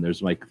this one?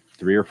 There's like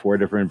 3 or 4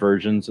 different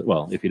versions.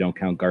 Well, if you don't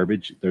count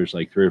garbage, there's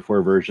like 3 or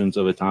 4 versions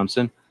of a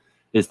Thompson.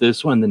 Is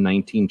this one the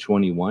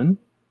 1921?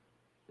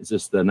 Is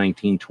this the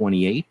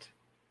 1928? Is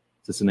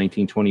this a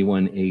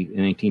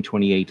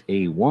 1928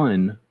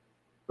 A1?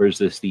 Or is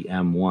this the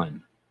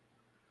M1?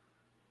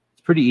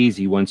 It's pretty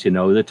easy once you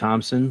know the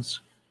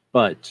Thompsons,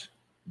 but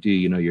do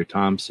you know your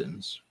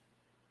Thompsons?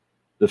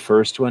 The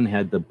first one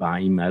had the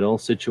bimetal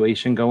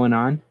situation going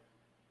on.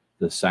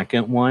 The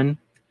second one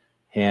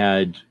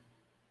had,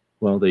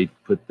 well, they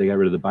got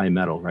rid of the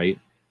bimetal, right?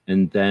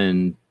 And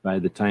then by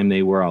the time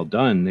they were all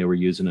done, they were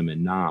using them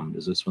in NAM.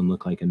 Does this one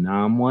look like a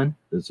NAM one?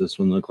 Does this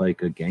one look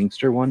like a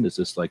gangster one? Does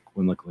this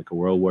one look like a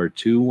World War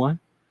II one?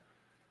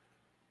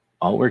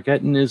 All we're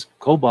getting is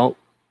Cobalt.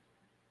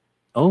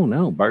 Oh,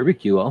 no,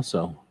 Barbecue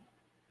also.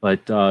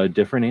 But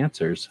different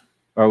answers.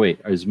 Oh, wait,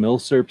 is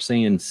Milsurp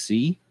saying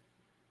C?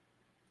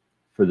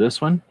 For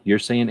this one, you're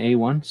saying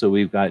A1, so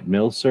we've got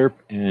Milsurp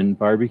and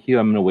Barbecue.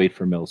 I'm going to wait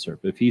for Milsurp.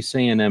 If he's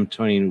saying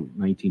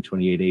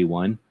M1928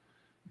 A1,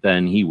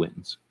 then he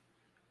wins.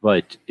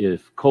 But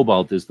if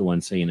Cobalt is the one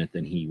saying it,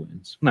 then he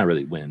wins. Not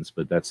really wins,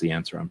 but that's the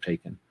answer I'm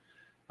taking.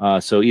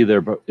 So either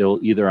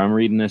I'm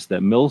reading this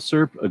that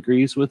Milsurp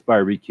agrees with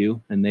Barbecue,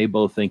 and they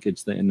both think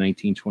it's the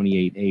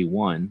 1928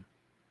 A1,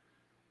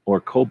 or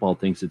Cobalt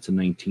thinks it's a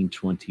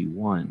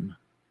 1921.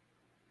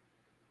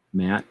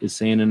 Matt is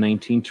saying a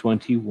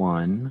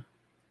 1921.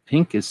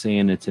 Pink is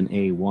saying it's an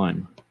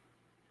A1.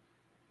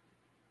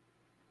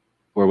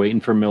 We're waiting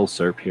for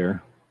Milsurp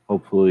here.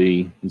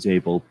 Hopefully he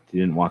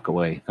didn't walk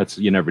away.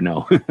 You never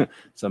know.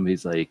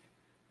 Somebody's like,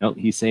 no,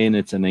 he's saying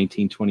it's a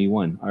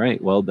 1921. All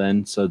right, well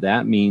then, so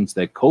that means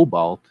that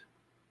Cobalt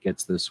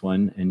gets this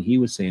one, and he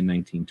was saying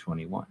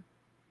 1921.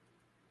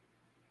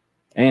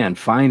 And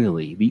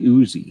finally, the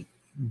Uzi,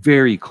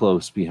 very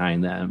close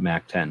behind that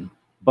MAC 10,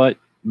 but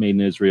made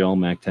in Israel,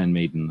 MAC 10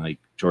 made in like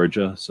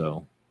Georgia,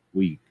 so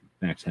MAC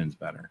 10's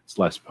better. It's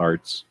less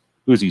parts.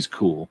 Uzi's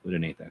cool, but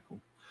it ain't that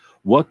cool.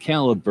 What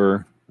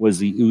caliber was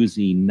the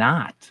Uzi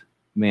not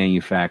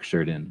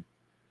manufactured in?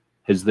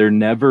 Has there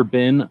never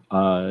been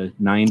a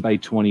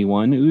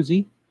 9x21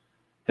 Uzi?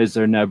 Has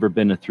there never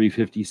been a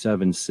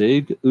 357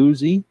 SIG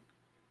Uzi?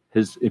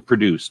 Has it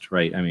produced,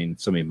 right? I mean,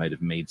 somebody might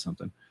have made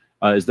something.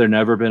 Has there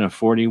never been a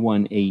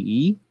 41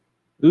 AE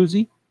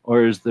Uzi?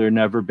 Or has there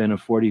never been a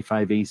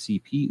 45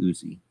 ACP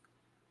Uzi?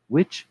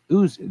 Which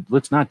Uzi?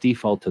 Let's not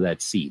default to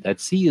that C. That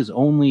C is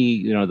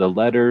only, the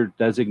letter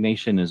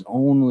designation is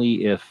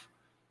only if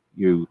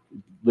you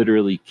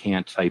literally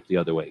can't type the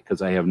other way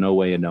because I have no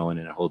way of knowing,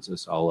 and it holds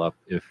us all up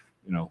if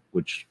you know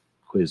which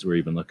quiz we're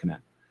even looking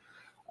at.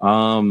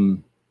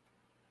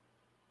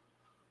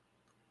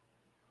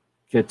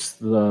 Gets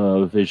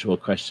the visual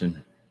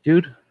question.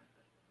 Dude,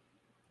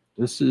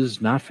 this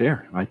is not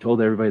fair. I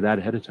told everybody that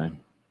ahead of time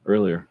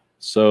earlier.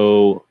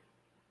 So,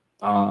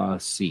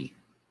 C.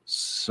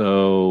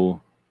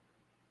 So,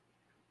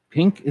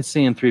 pink is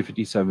saying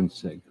 357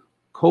 sig.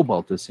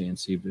 Cobalt is saying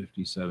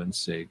C57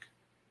 sig.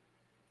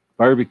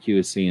 Barbecue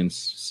is saying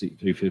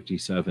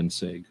 357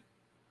 sig.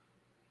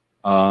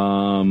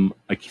 I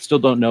still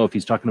don't know if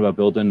he's talking about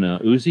building a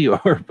Uzi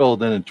or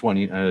building a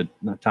 20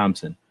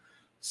 Thompson.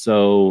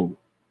 So,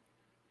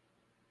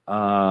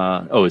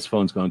 oh, his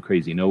phone's going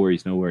crazy. No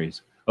worries, no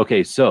worries.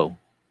 Okay, so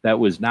that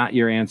was not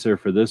your answer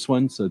for this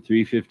one. So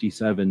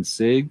 357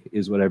 sig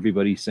is what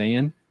everybody's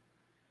saying.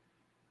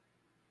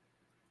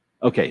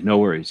 Okay, no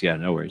worries. Yeah,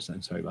 no worries.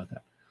 I'm sorry about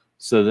that.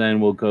 So then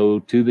we'll go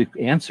to the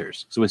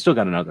answers. So we still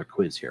got another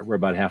quiz here. We're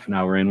about half an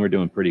hour in. We're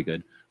doing pretty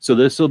good. So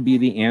this will be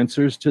the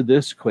answers to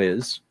this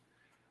quiz.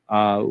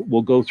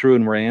 We'll go through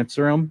and we'll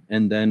answer them,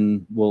 and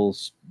then we'll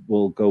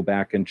go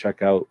back and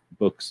check out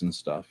books and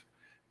stuff.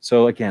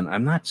 So again,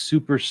 I'm not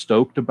super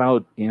stoked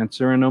about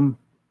answering them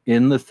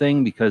in the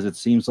thing because it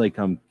seems like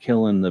I'm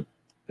killing the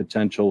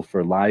potential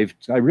for live.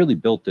 I really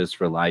built this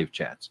for live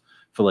chats,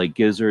 for like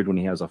Gizzard when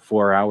he has a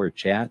 4-hour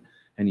chat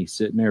and he's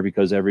sitting there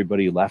because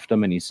everybody left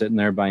him and he's sitting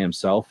there by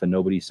himself and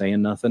nobody's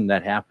saying nothing.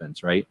 That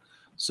happens, right?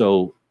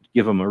 So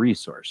give him a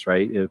resource,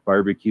 right? If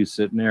Barbecue's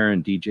sitting there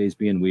and DJ's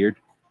being weird,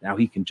 now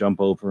he can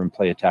jump over and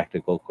play a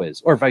tactical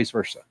quiz, or vice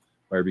versa.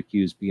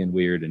 Barbecue's being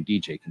weird and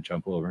DJ can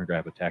jump over and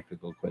grab a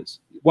tactical quiz.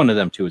 One of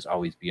them two is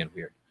always being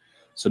weird.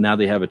 So now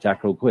they have a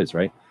tactical quiz,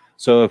 right?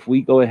 So if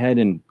we go ahead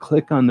and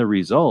click on the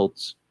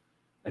results,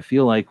 I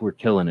feel like we're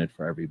killing it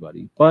for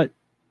everybody. But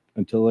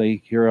until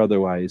I hear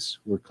otherwise,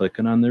 we're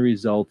clicking on the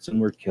results and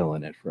we're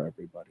killing it for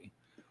everybody.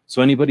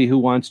 So anybody who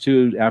wants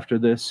to after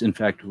this, in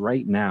fact,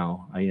 right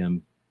now, I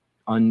am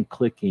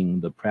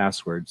unclicking the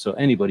password. So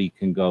anybody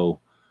can go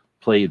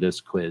play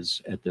this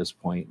quiz at this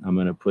point. I'm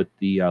going to put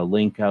the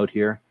link out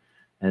here,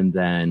 and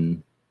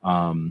then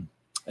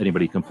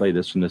anybody can play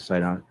this from this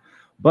side on.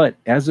 But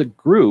as a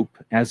group,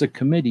 as a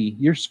committee,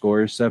 your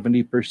score is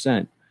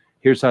 70%.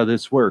 Here's how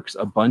this works.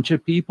 A bunch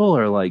of people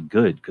are like,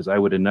 good, because I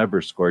would have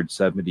never scored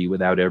 70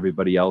 without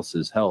everybody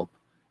else's help.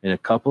 And a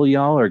couple of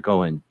y'all are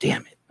going,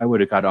 damn it, I would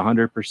have got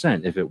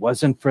 100% if it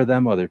wasn't for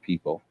them other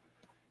people.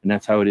 And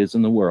that's how it is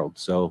in the world.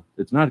 So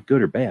it's not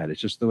good or bad.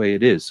 It's just the way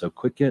it is. So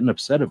quit getting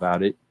upset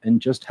about it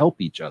and just help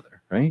each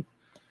other, right?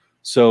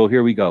 So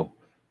here we go.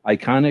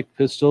 Iconic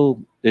pistol.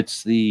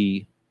 It's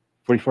the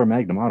 44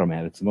 Magnum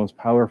Automat. It's the most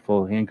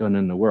powerful handgun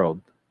in the world.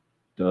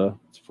 Duh.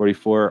 It's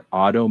 44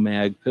 Auto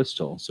Mag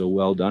pistol. So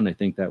well done. I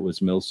think that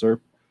was Milsurp.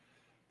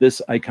 This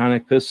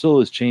iconic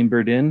pistol is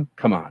chambered in.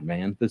 Come on,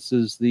 man. This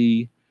is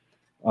the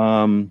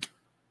Bren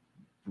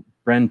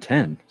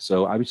 10.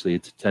 So obviously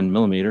it's a 10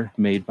 millimeter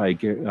made by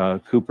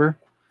Cooper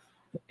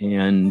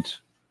and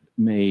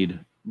made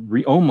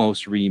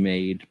almost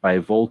remade by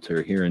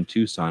Volter here in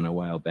Tucson a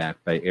while back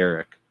by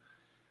Eric.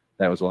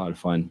 That was a lot of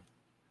fun.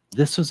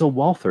 This is a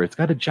Walther. It's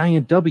got a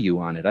giant W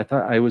on it. I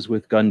thought I was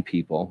with gun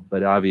people,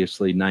 but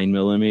obviously 9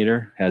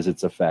 millimeter has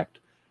its effect.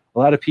 A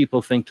lot of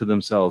people think to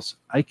themselves,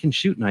 I can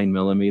shoot 9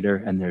 millimeter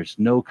and there's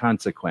no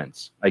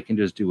consequence. I can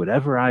just do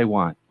whatever I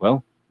want.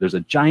 Well, there's a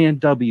giant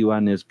W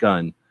on this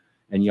gun,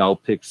 and y'all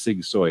pick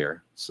Sig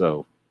Sauer.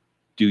 So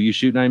do you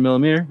shoot 9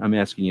 millimeter? I'm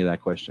asking you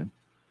that question.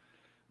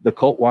 The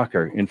Colt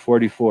Walker in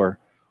 44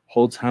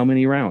 holds how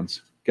many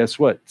rounds? Guess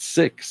what?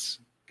 6.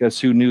 Guess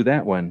who knew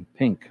that one?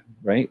 Pink,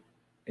 right?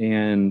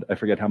 And I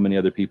forget how many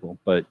other people,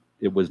 but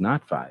it was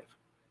not 5.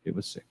 It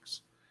was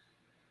 6.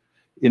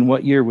 In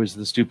what year was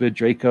the stupid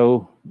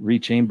Draco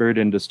rechambered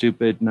into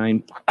stupid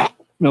 9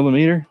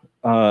 millimeter?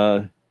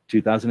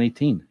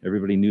 2018.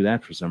 Everybody knew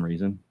that for some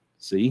reason.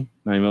 See?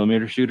 9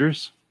 millimeter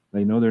shooters.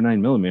 They know they're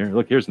 9 millimeter.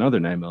 Look, here's another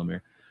 9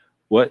 millimeter.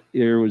 What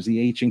year was the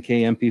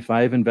H&K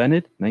MP5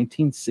 invented?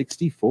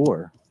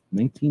 1964.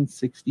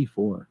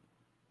 1964.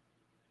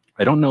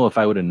 I don't know if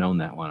I would have known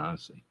that one,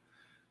 honestly.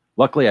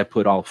 Luckily, I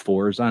put all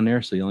 4s on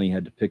there, so you only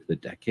had to pick the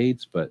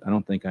decades, but I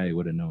don't think I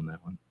would have known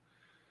that one.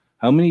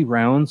 How many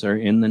rounds are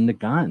in the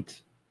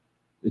Nagant?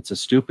 It's a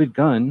stupid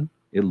gun.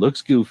 It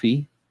looks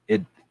goofy.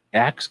 It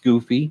acts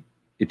goofy.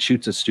 It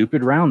shoots a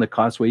stupid round that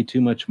costs way too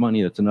much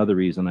money. That's another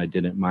reason I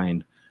didn't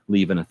mind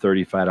leaving a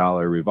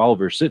 $35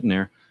 revolver sitting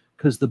there,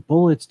 because the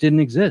bullets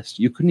didn't exist.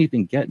 You couldn't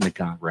even get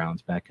Nagant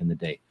rounds back in the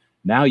day.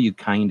 Now you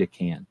kind of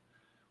can.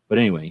 But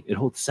anyway, it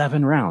holds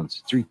 7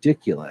 rounds. It's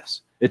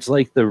ridiculous. It's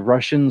like the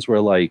Russians were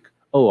like,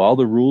 oh, all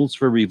the rules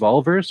for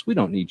revolvers? We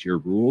don't need your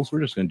rules.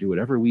 We're just going to do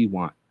whatever we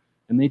want.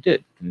 And they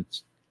did. And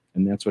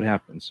that's what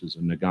happens. It's a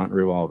Nagant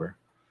revolver.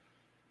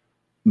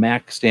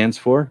 MAC stands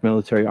for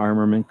Military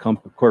Armament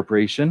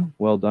Corporation.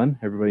 Well done.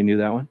 Everybody knew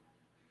that one.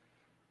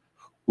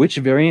 Which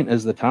variant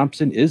as the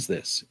Thompson is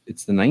this?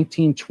 It's the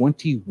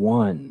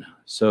 1921.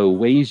 So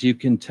ways you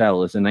can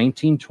tell is the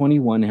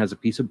 1921 has a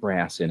piece of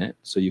brass in it,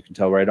 so you can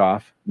tell right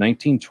off.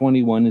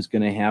 1921 is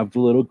going to have the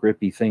little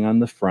grippy thing on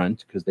the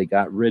front because they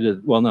got rid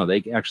of, well, no,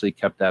 they actually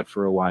kept that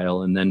for a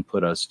while and then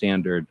put a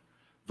standard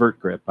vert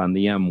grip on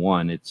the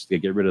M1. It's they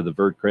get rid of the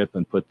vert grip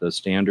and put the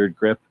standard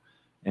grip,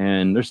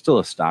 and there's still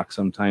a stock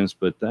sometimes,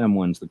 but the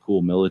M1's the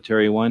cool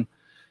military one.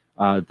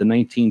 The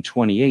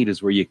 1928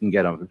 is where you can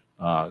get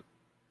a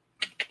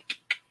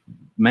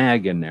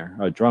mag in there,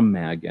 a drum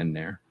mag in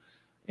there,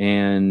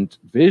 and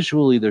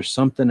visually there's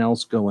something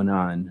else going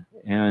on.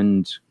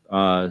 And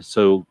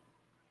so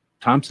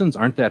Thompsons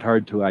aren't that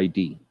hard to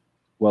ID.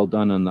 Well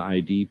done on the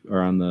ID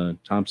or on the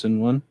Thompson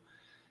one.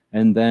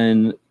 And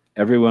then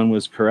everyone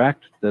was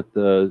correct that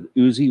the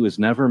Uzi was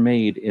never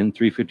made in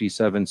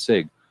 357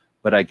 SIG,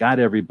 but I got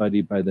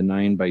everybody by the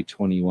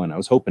 9x21. I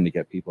was hoping to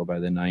get people by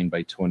the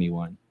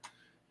 9x21.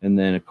 And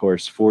then of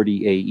course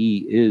 40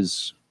 AE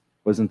is,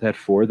 wasn't that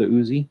for the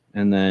Uzi?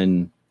 And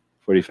then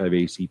 45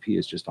 ACP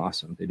is just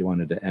awesome. They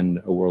wanted to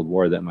end a world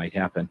war that might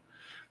happen.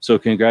 So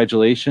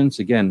congratulations.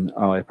 Again,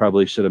 I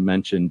probably should have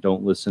mentioned,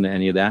 don't listen to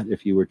any of that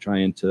if you were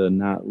trying to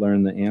not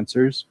learn the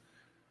answers.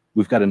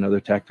 We've got another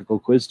tactical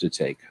quiz to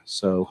take.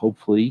 So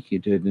hopefully you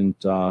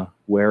didn't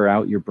wear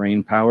out your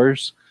brain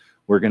powers.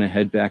 We're going to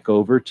head back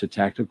over to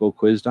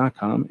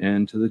tacticalquiz.com,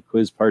 and to the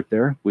quiz part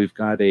there, we've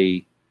got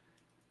a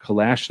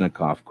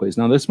Kalashnikov quiz.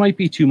 Now, this might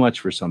be too much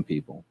for some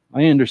people.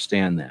 I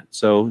understand that.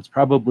 So it's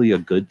probably a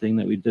good thing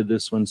that we did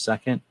this one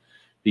second,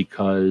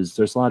 because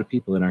there's a lot of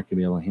people that aren't going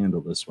to be able to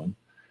handle this one.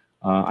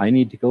 I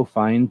need to go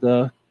find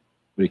the,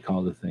 what do you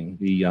call the thing?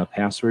 The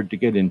password to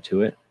get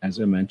into it. As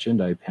I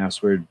mentioned, I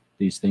password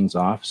these things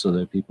off so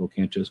that people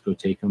can't just go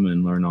take them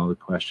and learn all the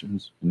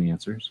questions and the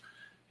answers.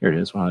 Here it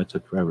is. Wow, it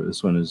took forever.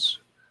 This one is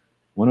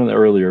one of the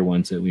earlier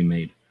ones that we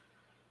made.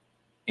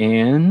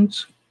 And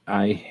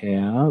I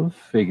have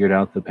figured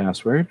out the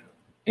password,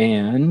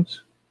 and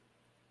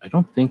I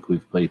don't think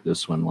we've played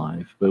this one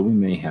live, but we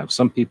may have.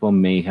 Some people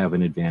may have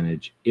an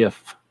advantage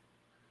if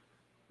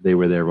they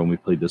were there when we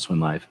played this one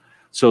live.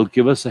 So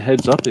give us a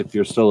heads up if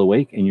you're still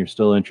awake and you're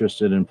still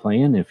interested in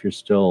playing, if you're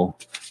still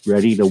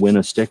ready to win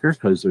a sticker,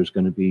 because there's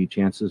going to be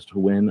chances to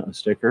win a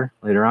sticker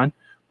later on.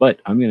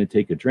 But I'm going to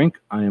take a drink.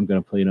 I am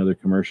going to play another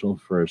commercial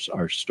for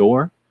our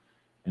store,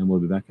 and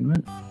we'll be back in a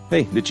minute.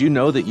 Hey, did you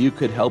know that you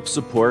could help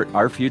support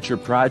our future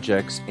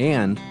projects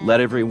and let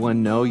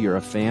everyone know you're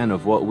a fan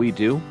of what we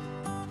do?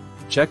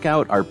 Check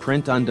out our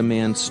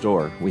print-on-demand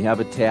store. We have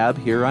a tab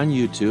here on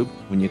YouTube.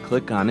 When you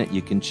click on it,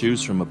 you can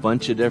choose from a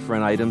bunch of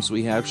different items.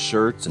 We have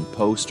shirts and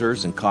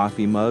posters and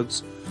coffee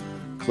mugs.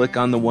 Click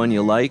on the one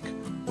you like.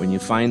 When you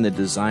find the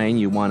design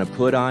you want to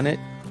put on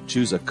it,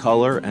 choose a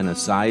color and a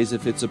size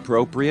if it's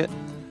appropriate.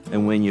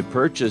 And when you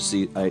purchase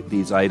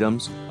these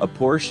items, a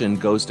portion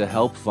goes to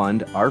help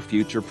fund our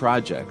future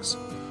projects.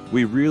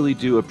 We really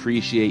do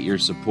appreciate your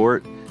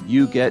support.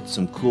 You get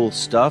some cool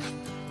stuff.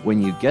 When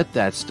you get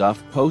that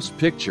stuff, post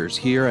pictures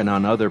here and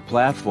on other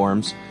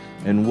platforms,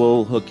 and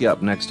we'll hook you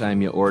up next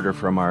time you order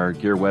from our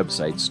Gear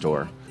website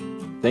store.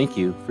 Thank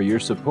you for your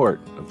support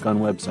of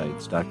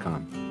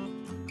gunwebsites.com.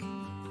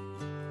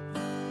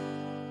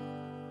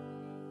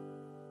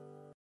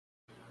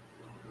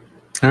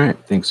 All right,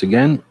 thanks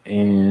again.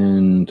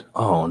 And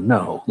oh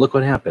no, look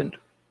what happened.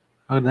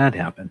 How did that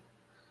happen?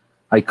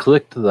 I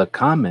clicked the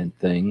comment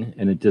thing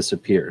and it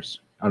disappears.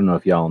 I don't know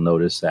if y'all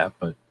noticed that,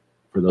 but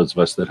for those of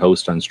us that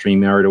host on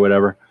StreamYard or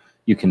whatever,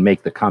 you can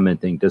make the comment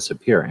thing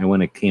disappear. And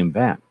when it came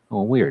back,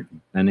 oh, weird.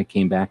 Then it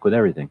came back with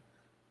everything.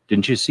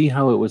 Didn't you see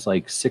how it was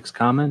like 6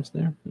 comments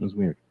there? It was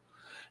weird.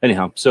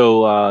 Anyhow,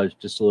 so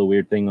just a little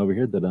weird thing over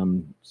here that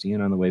I'm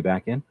seeing on the way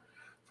back in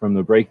from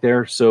the break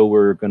there. So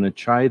we're going to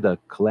try the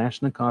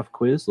Kalashnikov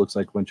quiz. Looks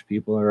like a bunch of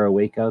people are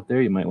awake out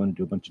there. You might want to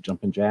do a bunch of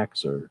jumping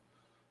jacks or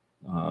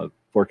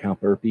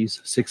 4-count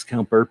burpees,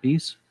 6-count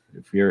burpees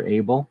if you're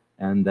able.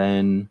 And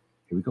then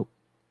here we go.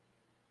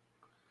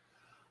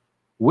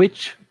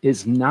 Which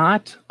is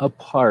not a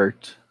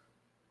part,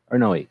 or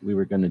no, wait, we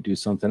were going to do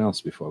something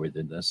else before we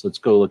did this. Let's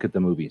go look at the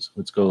movies.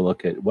 Let's go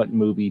look at what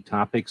movie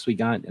topics we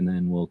got, and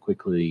then we'll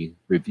quickly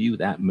review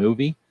that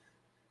movie.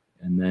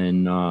 And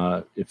then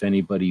if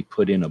anybody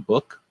put in a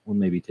book, we'll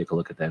maybe take a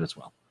look at that as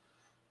well.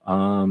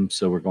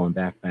 So we're going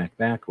back,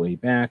 way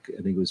back.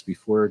 I think it was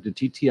before. Did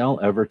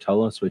TTL ever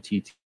tell us what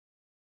TTL?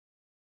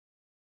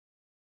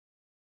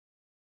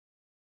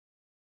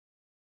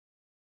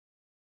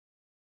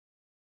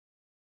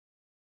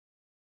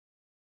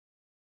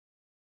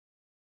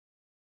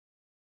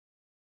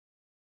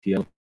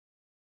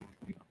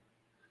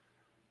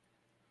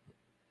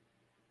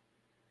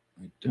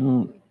 I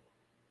don't.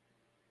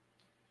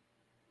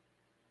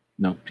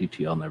 No,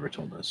 TTL never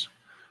told us.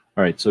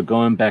 All right, so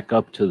going back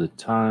up to the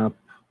top.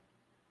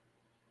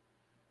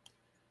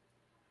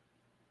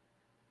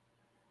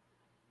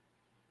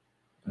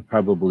 I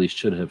probably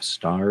should have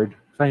starred.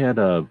 If I had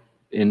a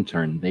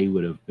intern, they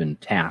would have been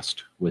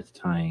tasked with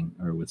tying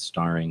or with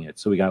starring it.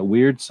 So we got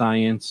Weird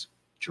Science,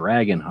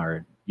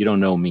 Dragonheart. You don't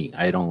know me.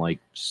 I don't like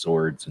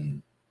swords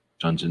and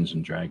Dungeons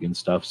and Dragons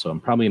stuff, so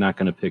I'm probably not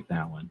going to pick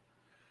that one.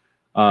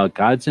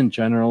 Gods and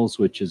Generals,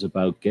 which is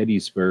about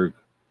Gettysburg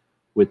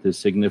with the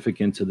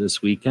significance of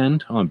this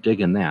weekend. Oh, I'm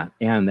digging that.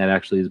 And that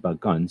actually is about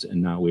guns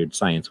and not Weird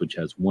Science, which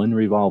has one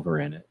revolver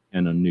in it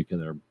and a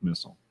nuclear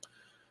missile.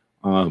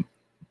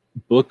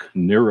 Book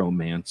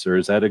Neuromancer.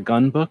 Is that a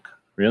gun book?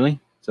 Really?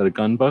 Is that a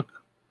gun book?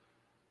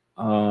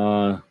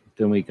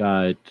 Then we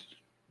got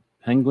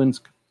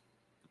Penguin's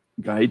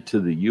Guide to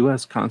the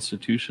U.S.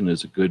 Constitution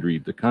is a good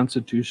read. The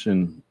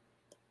Constitution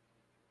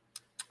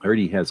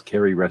already has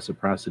carry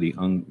reciprocity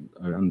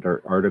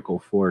under Article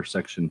 4,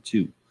 Section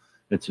 2.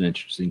 That's an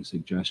interesting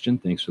suggestion.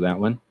 Thanks for that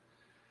one.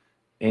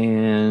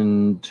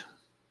 And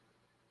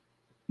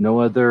no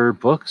other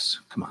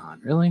books? Come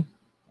on, really?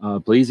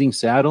 Blazing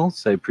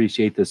Saddles. I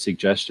appreciate the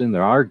suggestion.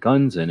 There are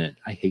guns in it.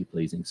 I hate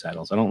Blazing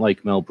Saddles. I don't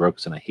like Mel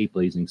Brooks, and I hate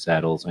Blazing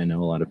Saddles. I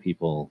know a lot of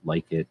people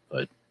like it,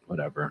 but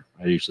whatever.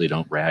 I usually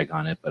don't rag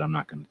on it, but I'm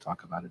not going to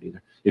talk about it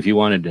either. If you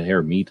wanted to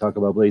hear me talk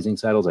about Blazing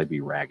Saddles, I'd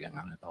be ragging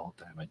on it the whole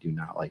time. I do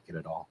not like it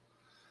at all.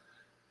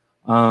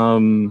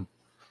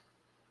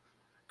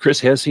 Chris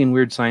has seen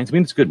Weird Science. I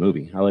mean, it's a good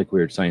movie. I like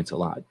Weird Science a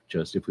lot.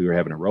 Just if we were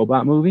having a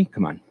robot movie,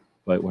 come on.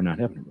 But we're not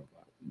having a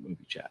robot movie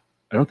chat.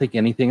 I don't think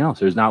anything else.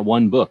 There's not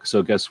one book.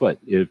 So guess what?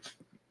 If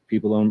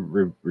people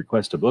don't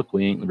request a book,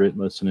 we ain't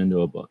listening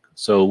to a book.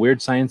 So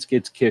Weird Science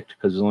gets kicked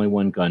because there's only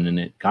one gun in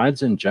it.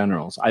 Gods and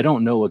Generals. I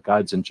don't know what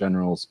Gods and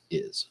Generals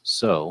is.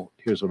 So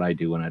here's what I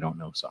do when I don't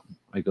know something.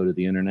 I go to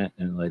the internet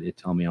and let it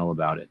tell me all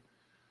about it.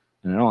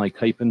 And I don't like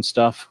typing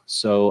stuff.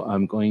 So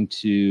I'm going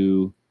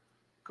to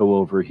go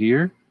over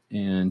here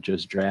and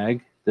just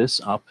drag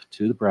this up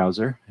to the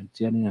browser. And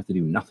see, I didn't have to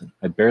do nothing.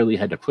 I barely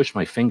had to push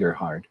my finger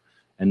hard.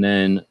 And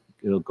then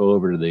it'll go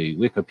over to the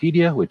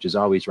Wikipedia, which is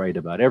always right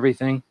about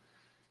everything.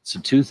 So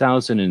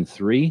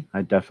 2003,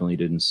 I definitely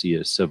didn't see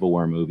a Civil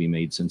War movie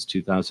made since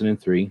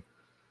 2003.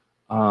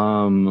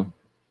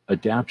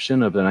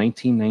 Adaptation of the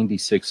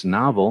 1996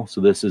 novel.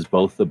 So this is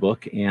both the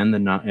book and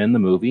the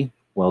movie.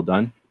 Well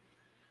done.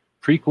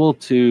 Prequel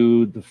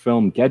to the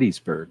film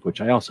Gettysburg,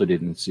 which I also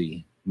didn't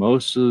see.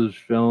 Most of the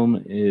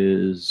film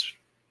is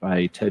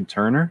by Ted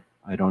Turner.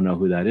 I don't know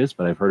who that is,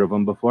 but I've heard of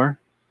him before.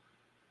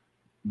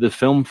 The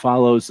film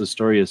follows the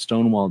story of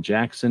Stonewall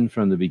Jackson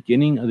from the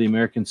beginning of the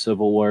American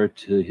Civil War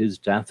to his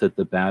death at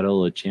the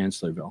Battle of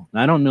Chancellorsville.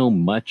 Now, I don't know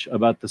much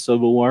about the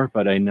Civil War,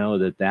 but I know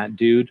that that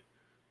dude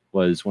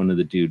was one of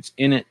the dudes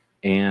in it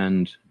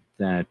and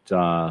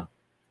that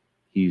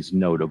he's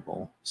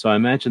notable. So I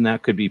imagine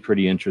that could be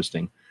pretty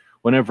interesting.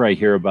 Whenever I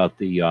hear about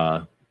the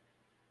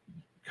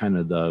kind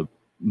of the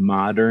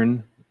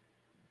modern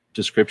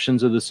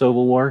descriptions of the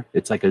Civil War,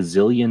 it's like a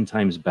zillion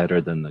times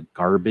better than the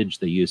garbage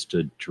they used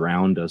to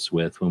drown us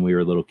with when we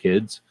were little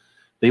kids.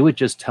 They would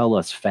just tell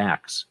us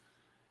facts,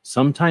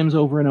 sometimes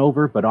over and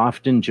over, but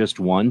often just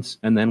once,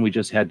 and then we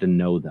just had to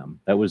know them.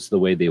 That was the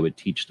way they would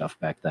teach stuff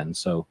back then.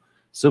 So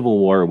Civil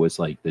War was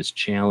like this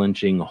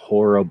challenging,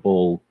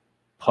 horrible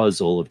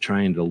puzzle of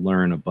trying to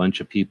learn a bunch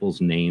of people's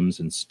names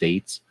and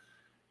states,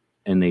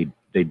 and they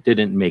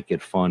didn't make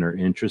it fun or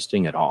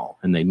interesting at all,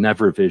 and they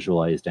never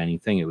visualized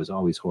anything. It was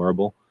always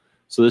horrible.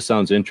 So this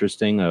sounds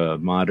interesting, a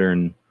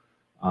modern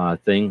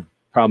thing.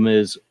 Problem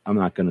is, I'm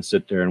not going to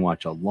sit there and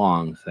watch a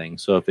long thing.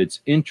 So if it's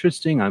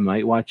interesting, I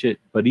might watch it.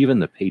 But even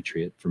The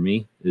Patriot, for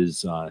me,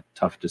 is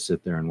tough to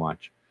sit there and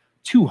watch.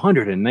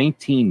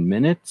 219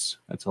 minutes?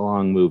 That's a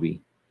long movie.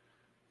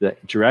 The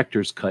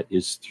director's cut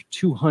is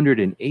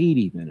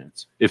 280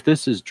 minutes. If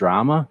this is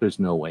drama, there's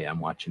no way I'm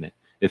watching it.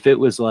 If it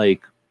was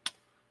like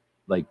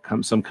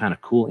some kind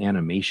of cool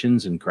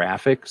animations and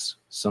graphics,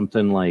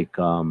 something like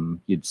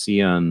you'd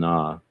see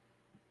on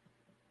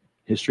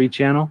History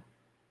Channel,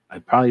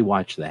 I'd probably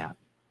watch that.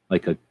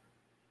 Like a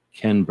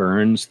Ken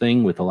Burns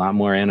thing with a lot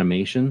more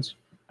animations,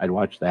 I'd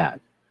watch that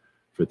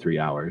for 3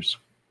 hours,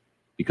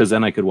 because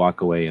then I could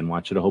walk away and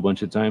watch it a whole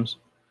bunch of times.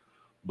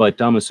 But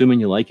I'm assuming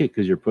you like it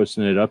because you're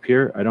pushing it up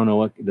here. I don't know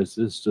what does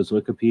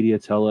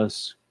Wikipedia tell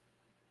us?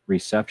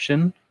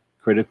 Reception,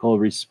 critical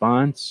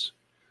response,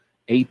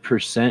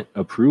 8%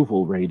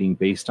 approval rating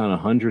based on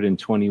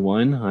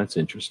 121. That's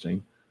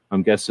interesting.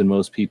 I'm guessing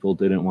most people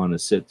didn't want to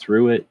sit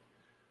through it.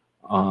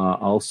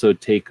 Also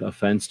take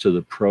offense to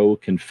the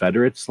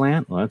pro-Confederate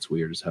slant. Well, that's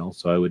weird as hell.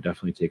 So I would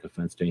definitely take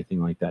offense to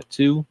anything like that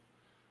too.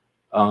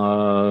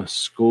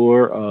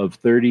 Score of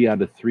 30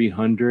 out of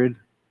 300.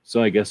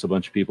 So I guess a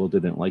bunch of people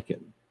didn't like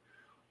it.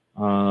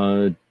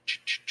 The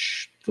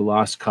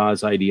lost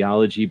cause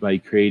ideology by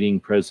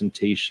creating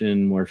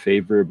presentation more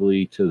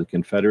favorably to the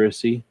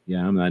Confederacy.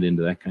 Yeah, I'm not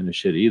into that kind of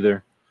shit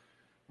either.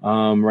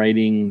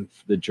 Writing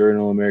the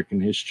journal American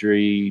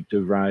History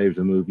derived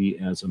the movie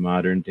as a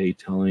modern day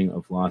telling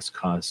of lost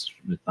cause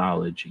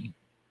mythology.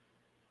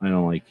 I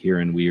don't like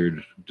hearing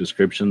weird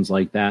descriptions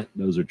like that.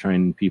 Those are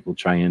people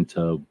trying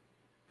to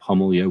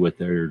pummel you with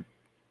their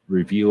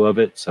review of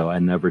it. So I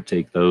never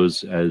take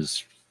those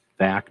as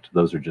fact.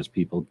 Those are just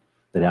people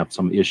that have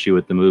some issue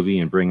with the movie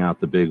and bring out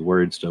the big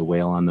words to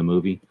wail on the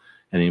movie,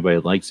 and anybody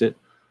that likes it.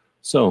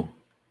 So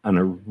on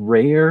a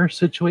rare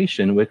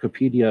situation,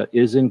 Wikipedia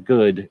isn't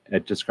good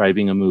at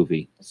describing a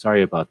movie.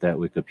 Sorry about that,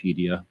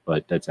 Wikipedia,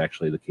 but that's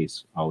actually the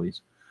case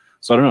always.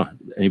 So I don't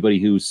know. Anybody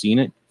who's seen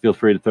it, feel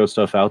free to throw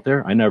stuff out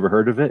there. I never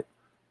heard of it.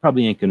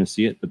 Probably ain't going to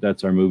see it, but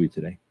that's our movie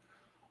today.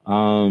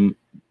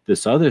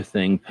 This other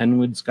thing,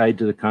 Penwood's Guide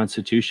to the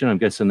Constitution, I'm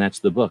guessing that's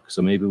the book.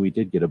 So maybe we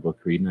did get a book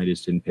read and I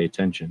just didn't pay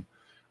attention.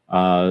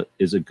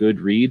 Is a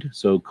good read.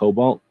 So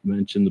Cobalt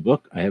mentioned the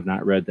book. I have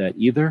not read that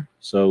either.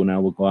 So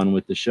now we'll go on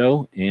with the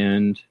show.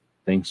 And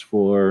thanks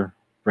for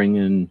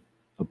bringing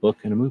a book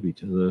and a movie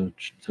to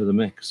the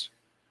mix.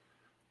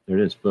 There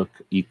it is. Book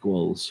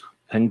equals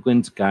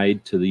Penguin's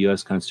Guide to the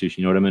U.S.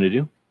 Constitution. You know what I'm going to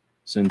do?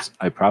 Since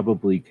I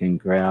probably can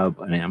grab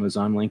an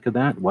Amazon link of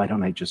that, why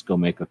don't I just go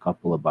make a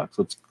couple of bucks?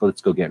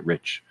 Let's go get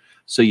rich.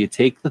 So you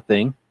take the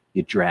thing,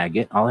 you drag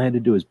it. All I had to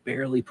do is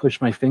barely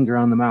push my finger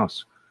on the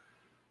mouse.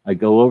 I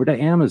go over to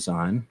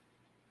Amazon.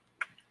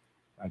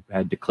 I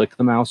had to click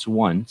the mouse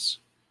once.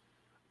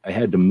 I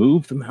had to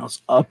move the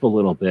mouse up a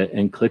little bit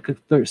and click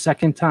a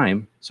second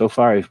time. So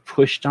far, I've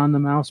pushed on the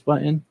mouse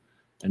button,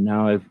 and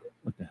now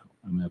what the hell?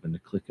 I'm having to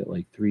click it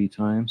like 3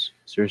 times.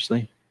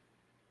 Seriously?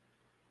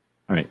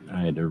 All right, I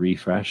had to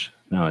refresh.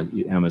 Now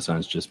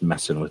Amazon's just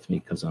messing with me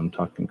because I'm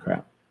talking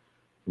crap.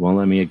 It won't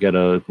let me get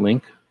a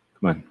link.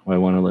 Come on, why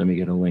won't it let me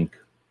get a link?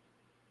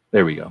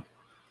 There we go.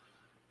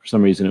 For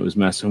some reason, it was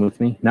messing with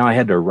me. Now I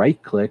had to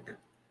right-click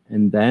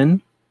and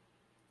then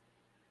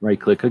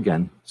right-click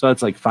again. So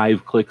that's like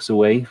 5 clicks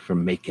away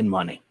from making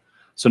money.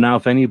 So now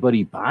if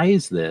anybody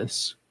buys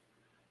this,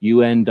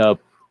 you end up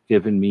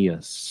giving me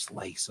a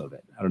slice of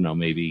it. I don't know,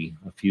 maybe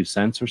a few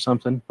cents or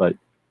something, but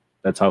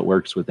that's how it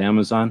works with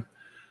Amazon.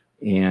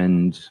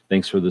 And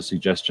thanks for the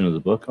suggestion of the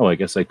book. Oh, I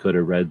guess I could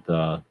have read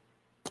the,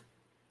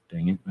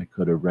 dang it, I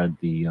could have read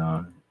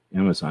the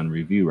Amazon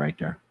review right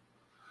there.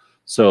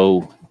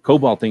 So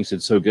Cobalt thinks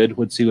it's so good.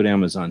 Let's see what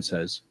Amazon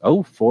says.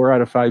 Oh, 4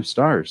 out of 5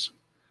 stars.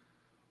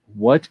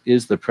 What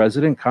is the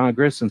President,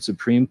 Congress, and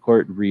Supreme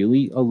Court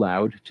really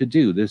allowed to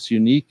do? This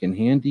unique and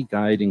handy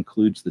guide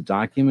includes the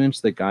documents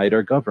that guide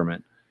our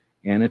government,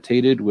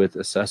 annotated with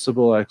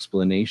accessible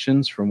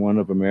explanations from one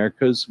of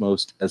America's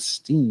most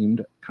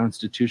esteemed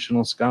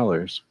constitutional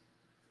scholars.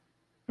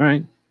 All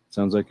right,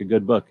 sounds like a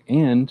good book.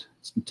 And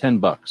it's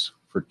 $10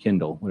 for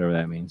Kindle, whatever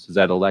that means. Is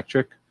that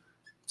electric?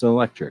 It's an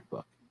electric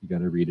book. You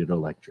got to read it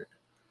electric.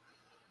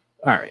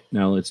 All right,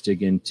 now let's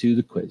dig into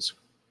the quiz.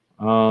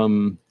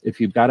 If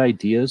you've got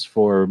ideas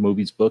for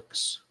movies,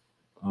 books,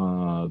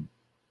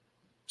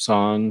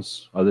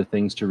 songs, other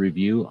things to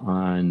review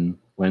on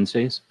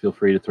Wednesdays, feel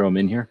free to throw them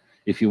in here.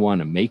 If you want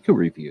to make a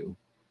review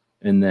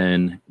and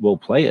then we'll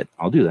play it,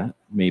 I'll do that,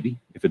 maybe,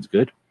 if it's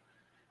good,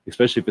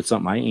 especially if it's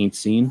something I ain't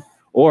seen.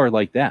 Or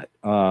like that,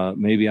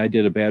 maybe I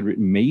did a bad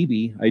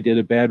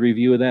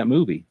review of that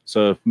movie.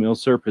 So if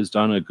Milsurp has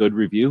done a good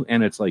review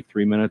and it's like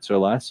 3 minutes or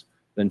less,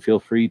 then feel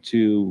free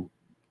to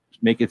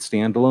make it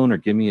standalone or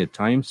give me a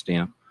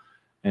timestamp.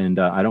 And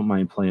I don't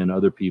mind playing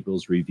other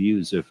people's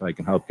reviews if I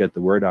can help get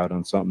the word out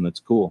on something that's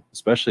cool,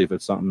 especially if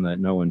it's something that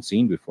no one's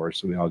seen before,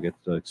 so we all get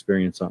to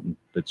experience something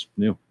that's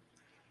new.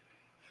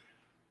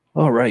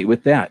 All right,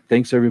 with that,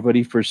 thanks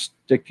everybody for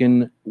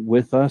sticking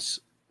with us.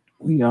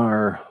 We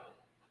are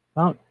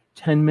about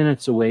 10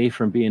 minutes away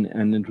from being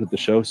ended with the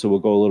show, so we'll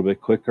go a little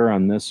bit quicker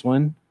on this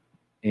one.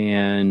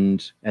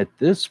 And at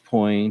this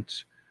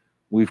point,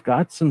 we've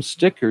got some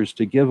stickers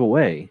to give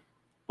away,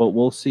 but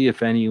we'll see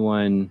if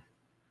anyone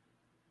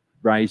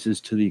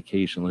rises to the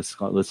occasion.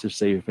 Let's just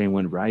say if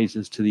anyone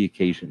rises to the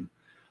occasion.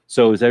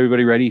 So is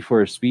everybody ready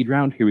for a speed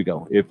round? Here we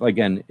go. If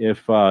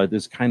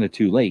this is kind of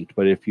too late,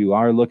 but if you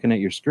are looking at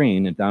your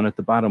screen and down at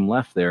the bottom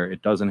left there,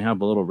 it doesn't have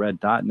a little red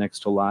dot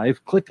next to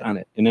live, click on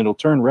it and it'll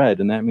turn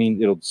red, and that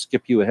means it'll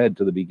skip you ahead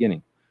to the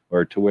beginning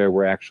or to where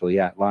we're actually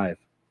at live.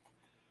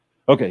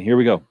 Okay, here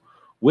we go.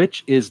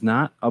 Which is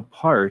not a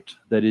part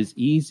that is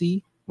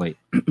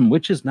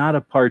which is not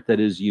a part that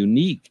is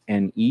unique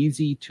and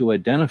easy to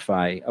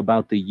identify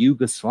about the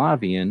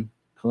Yugoslavian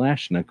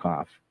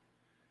Kalashnikov?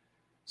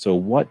 So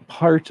what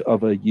part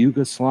of a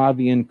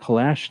Yugoslavian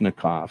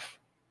Kalashnikov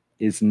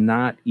is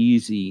not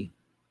easy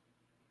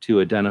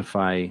to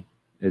identify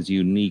as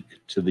unique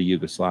to the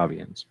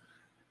Yugoslavians?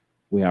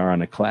 We are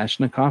on a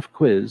Kalashnikov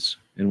quiz,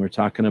 and we're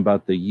talking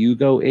about the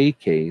Yugo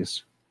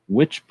AKs.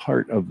 Which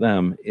part of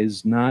them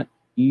is not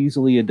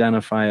easily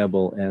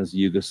identifiable as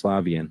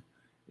Yugoslavian?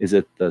 Is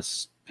it the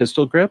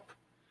pistol grip?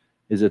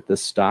 Is it the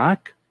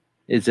stock?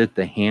 Is it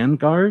the hand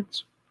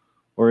guards?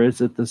 Or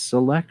is it the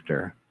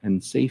selector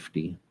and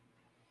safety?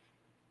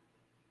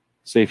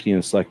 Safety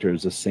and selector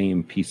is the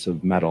same piece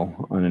of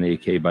metal on an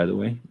AK, by the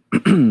way.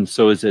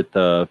 So is it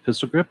the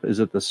pistol grip? Is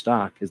it the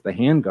stock? Is the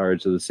hand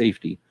guards or the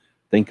safety?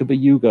 Think of a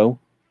Yugo.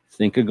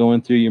 Think of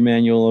going through your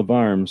manual of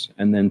arms,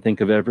 and then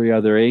think of every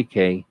other AK,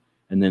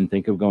 and then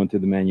think of going through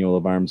the manual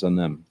of arms on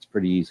them. It's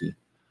pretty easy.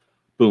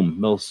 Boom.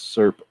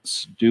 Milsurp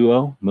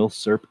Duo,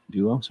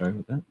 sorry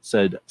about that,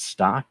 said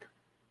stock.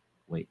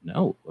 Wait,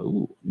 no.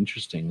 Oh,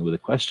 interesting, with a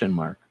question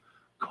mark.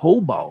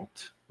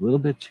 Cobalt. A little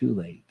bit too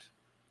late.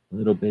 A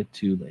little bit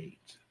too late.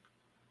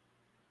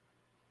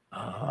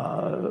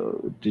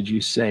 Did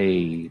you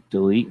say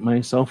delete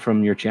myself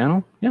from your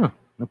channel? Yeah,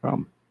 no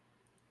problem.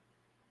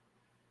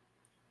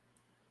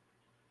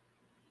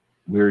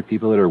 Weird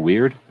people that are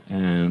weird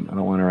and I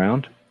don't want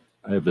around.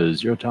 I have a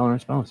zero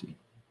tolerance policy.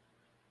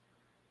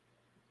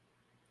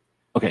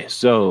 Okay,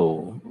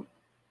 so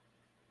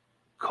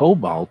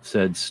Cobalt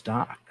said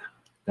stock.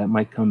 That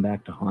might come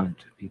back to haunt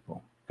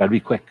people. Got to be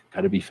quick.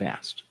 Got to be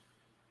fast.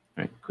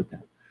 All right, quit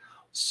that.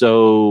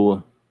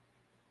 So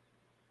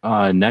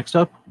next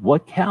up,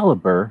 what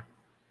caliber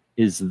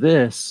is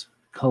this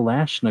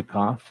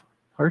Kalashnikov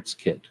parts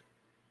kit?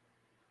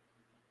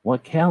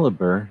 What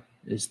caliber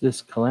is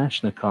this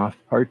Kalashnikov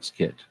parts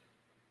kit?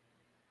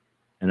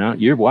 And now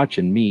you're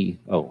watching me.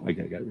 Oh, I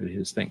got rid of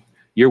his thing.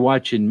 You're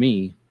watching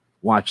me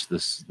watch the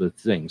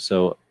thing.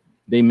 So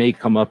they may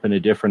come up in a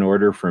different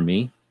order for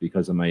me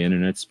because of my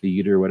internet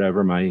speed or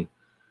whatever, my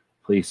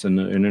place in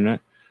the internet.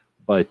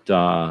 But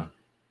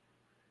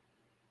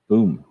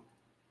boom.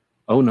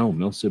 Oh no,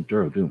 Milsib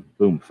Duro, doom.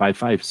 Boom,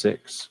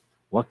 556.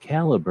 What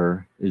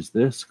caliber is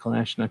this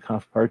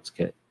Kalashnikov parts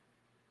kit?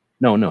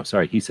 No,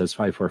 sorry. He says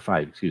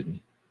 545, excuse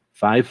me.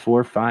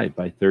 545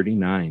 by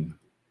 39.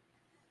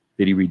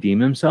 Did he redeem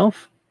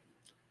himself?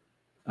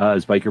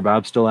 Is Biker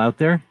Bob still out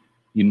there?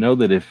 You know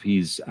that if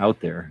he's out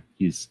there,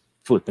 he's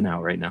flipping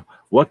out right now.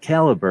 What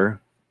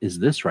caliber is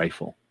this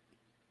rifle?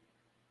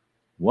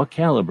 What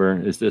caliber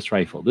is this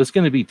rifle? This is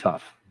going to be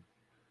tough.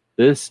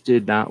 This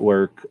did not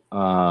work.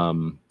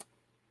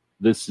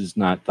 This is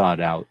not thought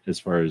out as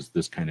far as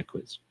this kind of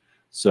quiz.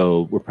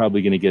 So we're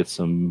probably going to get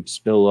some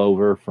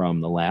spillover from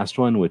the last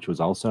one, which was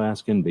also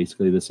asking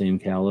basically the same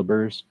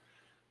calibers.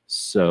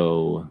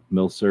 So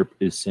Milsurp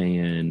is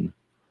saying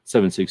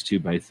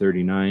 7.62 by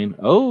 39.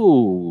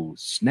 Oh,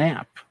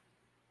 snap.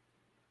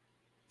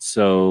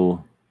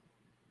 So,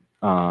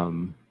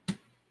 boom.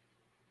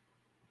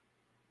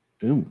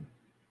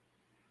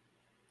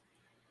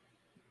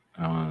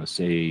 I want to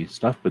say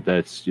stuff, but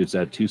that's just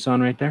that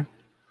Tucson right there.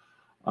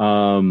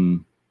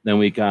 Then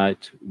we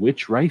got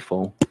which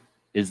rifle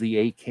is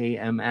the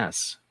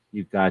AKMS?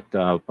 You've got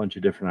a bunch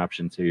of different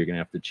options here. You're going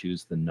to have to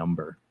choose the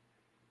number.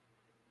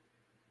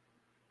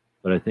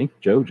 But I think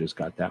Joe just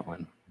got that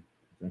one.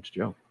 That's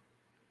Joe.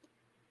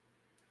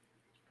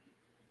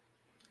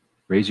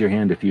 Raise your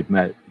hand if you've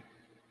met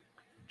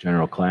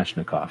General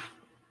Kalashnikov.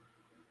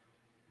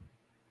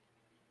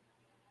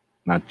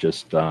 Not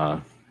just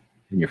in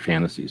your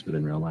fantasies, but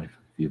in real life.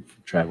 You've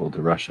traveled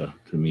to Russia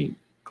to meet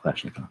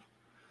Kalashnikov.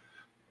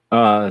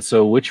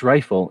 So which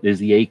rifle is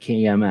the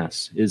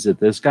AKMS? Is it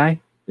this guy?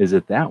 Is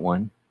it that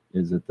one?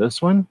 Is it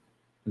this one?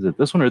 Is it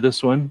this one or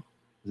this one?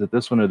 Is it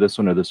this one or this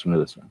one or this one or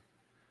this one?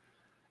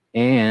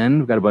 And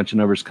we've got a bunch of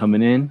numbers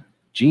coming in.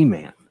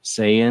 G-Man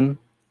saying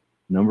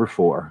number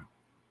 4.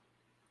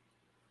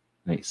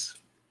 Nice.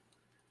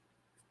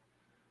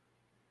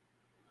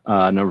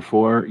 Number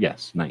 4,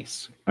 yes,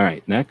 nice. All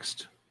right,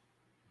 next.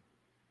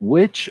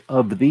 Which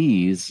of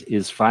these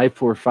is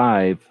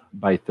 545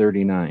 by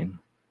 39?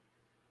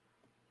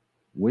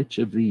 Which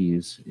of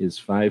these is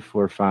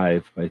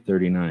 545 by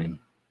 39?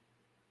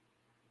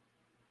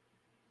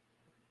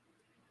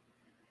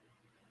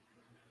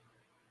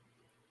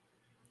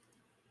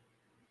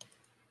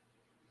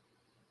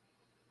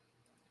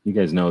 You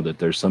guys know that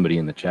there's somebody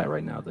in the chat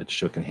right now that's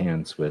shooken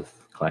hands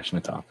with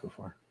Kalashnikov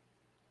before.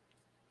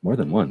 More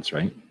than once,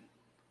 right?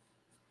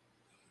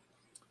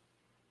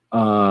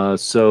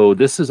 So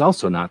this is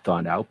also not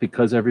thought out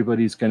because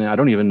everybody's going to, I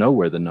don't even know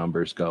where the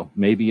numbers go.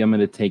 Maybe I'm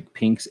going to take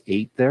Pink's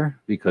 8 there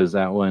because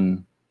that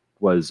one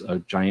was a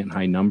giant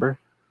high number.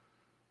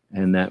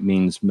 And that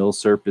means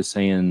Milsurp is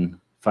saying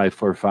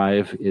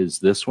 545 is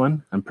this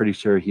one. I'm pretty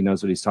sure he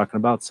knows what he's talking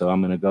about. So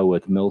I'm going to go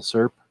with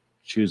Milsurp,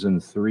 choosing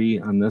 3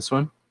 on this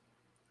one.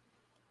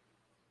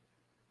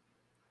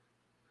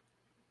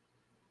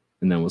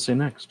 And then we'll say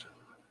next.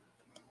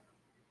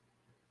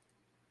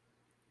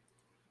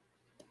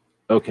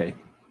 Okay.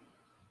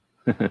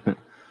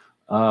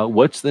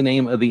 What's the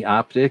name of the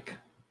optic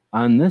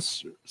on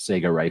this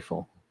Sega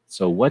rifle?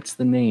 So what's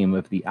the name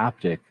of the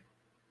optic?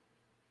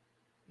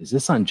 Is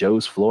this on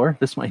Joe's floor?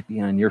 This might be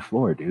on your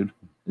floor, dude.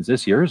 Is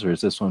this yours or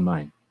is this one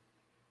mine?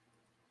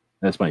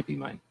 This might be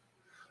mine.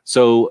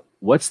 So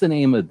what's the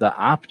name of the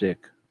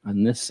optic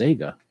on this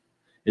Sega?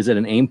 Is it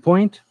an aim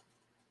point?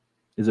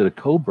 Is it a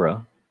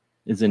Cobra?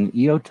 Is it an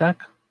EOTech?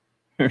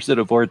 Or is it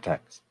a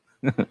Vortex?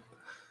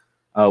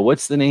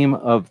 What's the name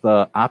of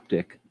the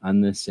optic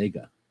on this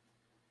Sega?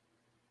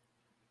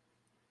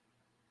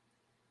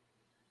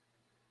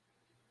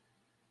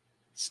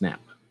 Snap.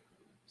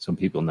 Some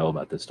people know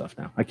about this stuff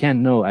now. I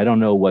don't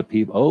know what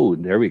people, oh,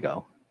 there we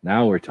go.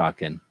 Now we're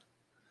talking.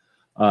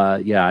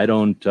 Yeah, I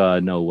don't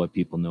know what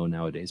people know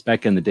nowadays.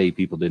 Back in the day,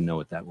 people didn't know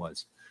what that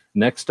was.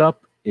 Next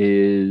up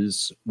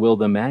is, will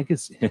the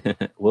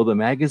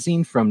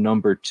magazine from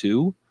number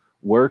 2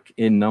 work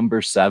in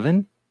number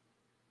 7?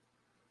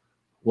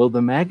 Will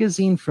the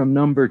magazine from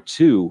number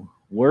 2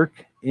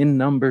 work in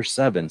number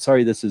 7?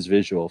 Sorry, this is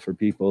visual. For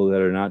people that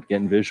are not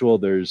getting visual,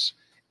 there's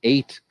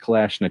 8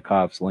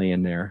 Kalashnikovs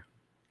laying there,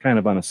 kind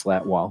of on a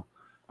slat wall.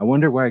 I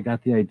wonder where I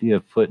got the idea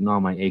of putting all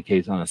my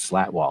AKs on a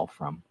slat wall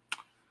from.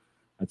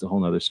 That's a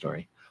whole nother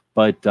story.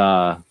 But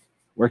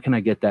where can I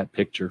get that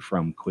picture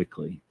from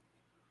quickly?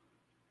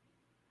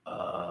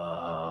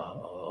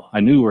 I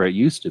knew where it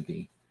used to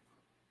be.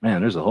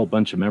 Man, there's a whole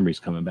bunch of memories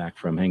coming back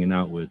from hanging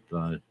out with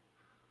the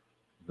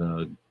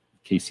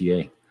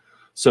KCA.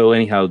 So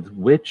anyhow,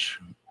 which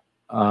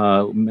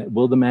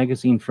will the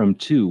magazine from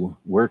 2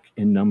 work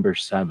in number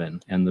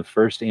 7? And the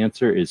first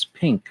answer is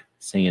Pink,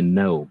 saying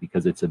no,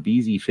 because it's a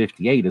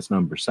BZ58 is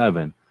number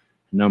 7.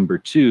 Number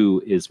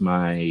 2 is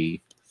my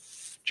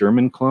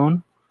German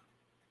clone.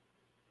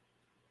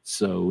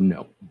 So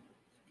no.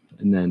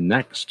 And then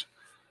next,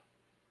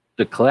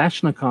 the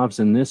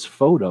Kalashnikovs in this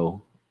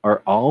photo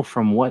are all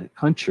from what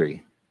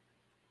country?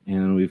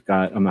 And we've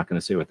got, I'm not going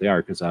to say what they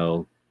are because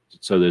are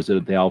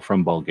they all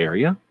from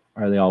Bulgaria?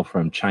 Are they all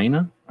from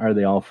China? Are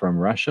they all from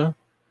Russia?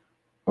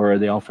 Or are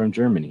they all from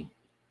Germany?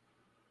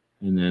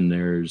 And then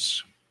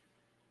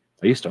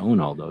I used to own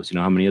all those. You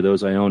know how many of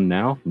those I own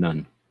now?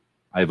 None.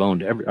 I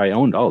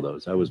owned all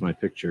those. That was my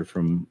picture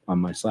on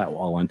my slat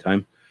wall one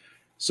time.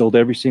 Sold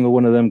every single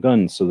one of them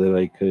guns so that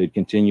I could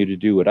continue to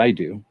do what I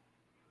do,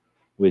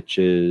 which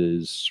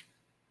is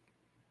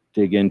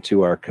dig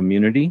into our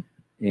community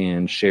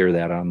and share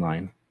that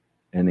online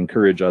and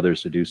encourage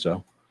others to do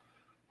so.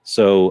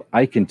 So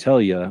I can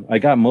tell you, I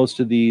got most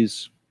of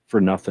these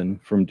for nothing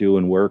from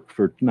doing work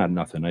for, not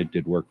nothing, I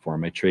did work for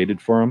them. I traded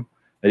for them.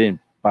 I didn't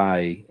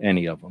buy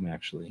any of them,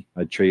 actually.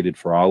 I traded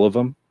for all of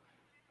them,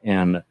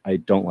 and I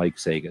don't like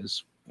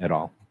Segas at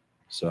all.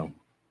 So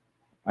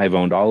I've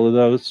owned all of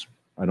those.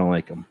 I don't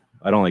like them.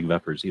 I don't like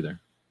Vepers either.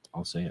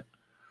 I'll say it.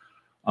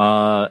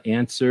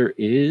 Answer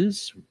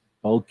is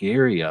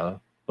Bulgaria,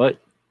 but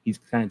he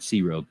can't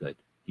see real good.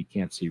 He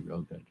can't see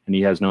real good. And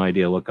he has no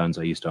idea what guns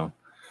I used to own.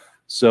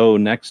 So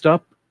next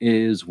up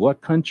is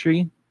what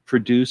country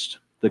produced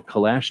the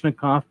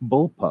Kalashnikov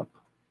bullpup?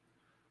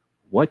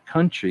 What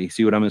country?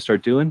 See what I'm going to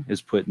start doing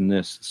is putting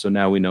this. So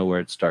now we know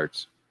where it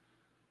starts.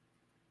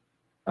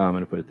 I'm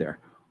going to put it there.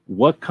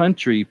 What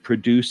country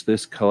produced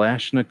this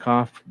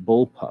Kalashnikov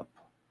bullpup?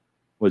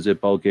 Was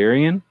it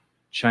Bulgarian,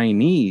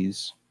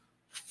 Chinese,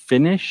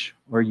 Finnish,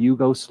 or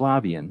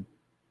Yugoslavian?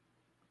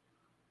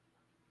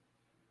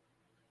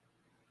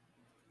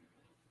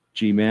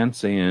 G-Man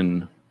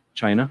saying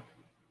China.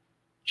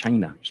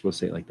 China. You're supposed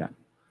to say it like that.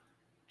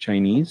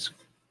 Chinese.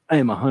 I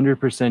am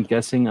 100%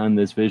 guessing on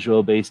this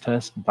visual-based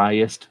test.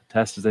 Biased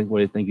test is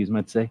what I think he's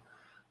meant to say.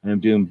 I am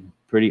doing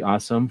pretty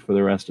awesome for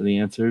the rest of the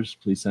answers.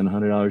 Please send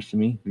 $100 to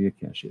me via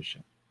Cash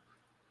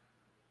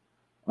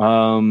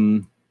App.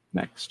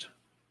 Next.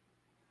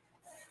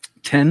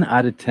 10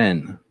 out of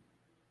 10.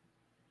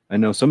 I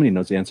know somebody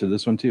knows the answer to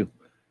this one too.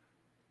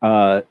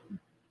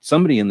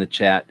 Somebody in the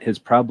chat has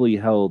probably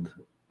held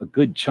a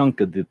good chunk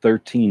of the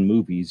 13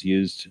 movies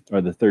used,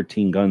 or the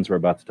 13 guns we're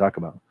about to talk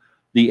about.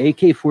 The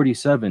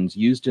AK-47s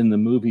used in the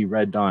movie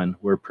Red Dawn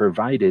were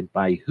provided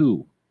by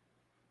who?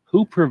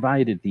 Who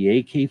provided the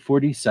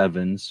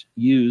AK-47s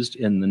used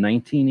in the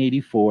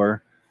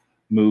 1984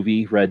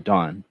 movie Red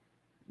Dawn?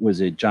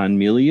 Was it John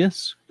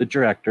Milius, the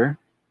director,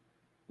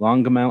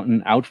 Long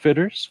Mountain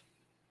Outfitters,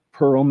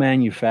 Pearl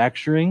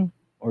Manufacturing,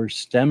 or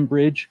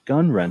Stembridge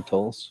Gun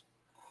Rentals?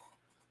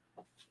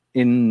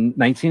 In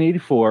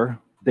 1984,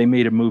 they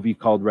made a movie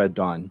called Red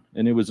Dawn,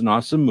 and it was an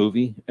awesome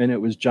movie, and it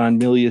was John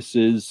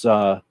Milius's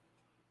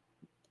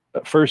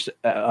first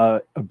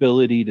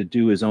ability to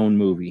do his own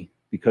movie,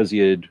 because he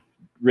had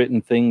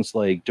written things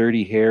like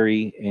Dirty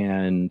Harry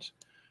and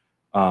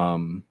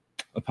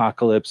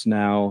Apocalypse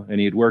Now, and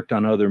he had worked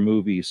on other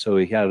movies, so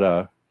he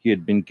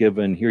had been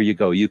given, here you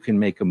go, you can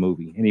make a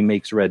movie, and he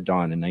makes Red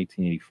Dawn in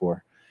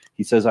 1984.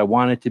 He says, I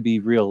want it to be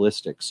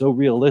realistic, so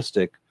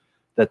realistic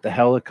that the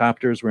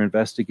helicopters were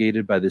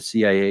investigated by the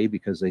CIA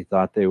because they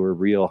thought they were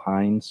real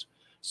Heinz.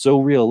 So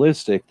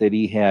realistic that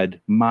he had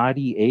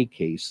Mahdi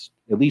AKs,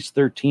 at least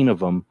 13 of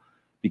them,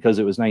 because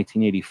it was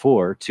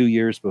 1984, 2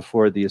 years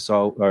before the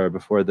assault, or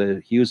before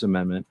the Hughes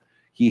Amendment.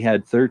 He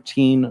had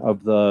 13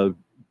 of the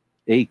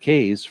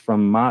AKs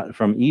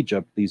from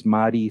Egypt, these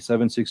Mahdi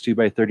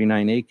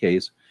 7.62x39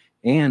 AKs,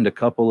 and a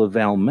couple of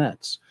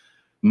Valmets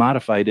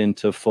modified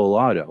into full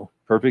auto,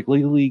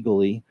 perfectly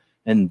legally,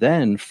 and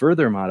then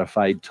further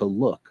modified to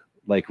look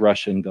like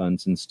Russian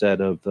guns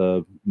instead of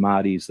the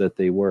Mahdis that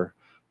they were.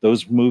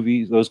 Those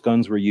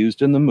guns were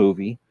used in the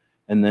movie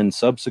and then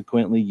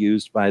subsequently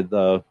used by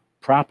the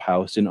prop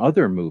house in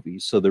other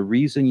movies. So the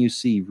reason you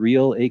see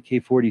real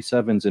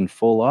AK-47s in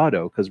full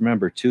auto, because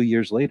remember, 2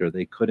 years later,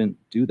 they couldn't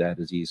do that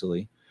as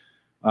easily.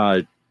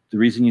 The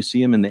reason you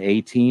see them in the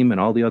A-Team and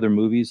all the other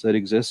movies that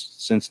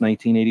exist since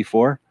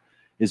 1984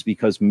 is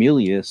because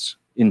Milius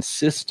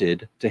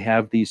insisted to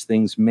have these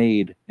things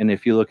made. And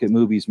if you look at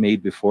movies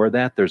made before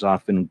that, there's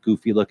often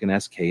goofy looking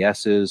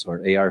SKSs or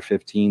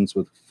AR-15s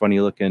with funny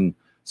looking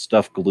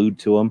stuff glued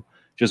to them,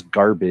 just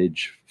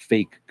garbage,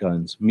 fake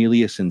guns.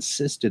 Milius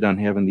insisted on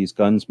having these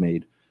guns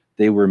made.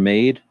 They were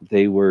made,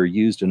 they were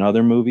used in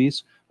other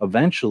movies.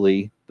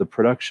 Eventually, the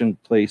production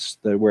place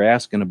that we're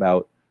asking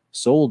about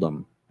sold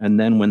them. And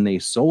then when they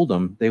sold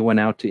them, they went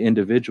out to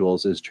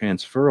individuals as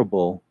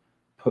transferable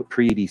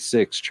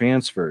pre-86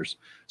 transfers.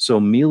 So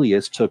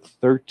Milius took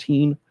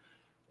 13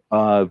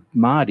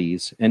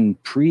 Mahdi's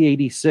and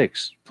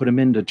pre-86 put them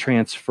into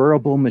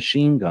transferable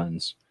machine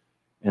guns.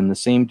 And the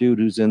same dude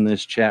who's in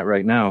this chat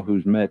right now,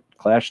 who's met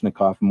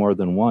Kalashnikov more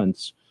than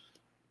once,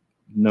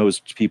 knows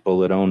people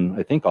that own,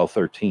 I think, all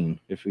 13,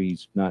 if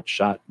he's not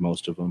shot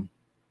most of them.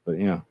 But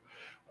yeah,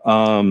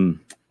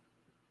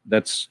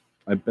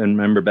 I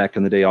remember back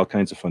in the day all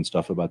kinds of fun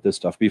stuff about this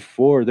stuff.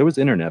 Before there was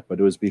internet, but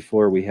it was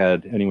before we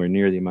had anywhere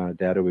near the amount of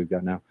data we've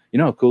got now. You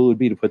know how cool it would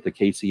be to put the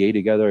KCA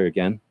together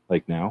again,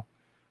 like now?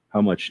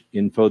 How much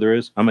info there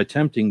is. I'm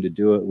attempting to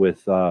do it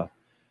with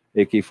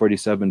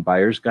AK-47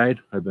 Buyer's Guide.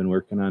 I've been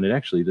working on it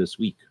actually this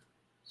week.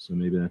 So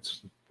maybe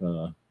that's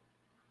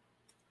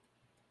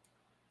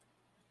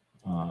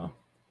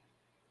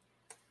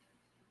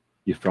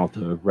you felt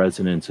the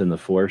resonance in the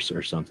force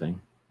or something.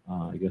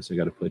 I guess I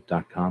got to put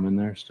 .com in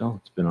there still.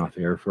 It's been off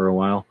air for a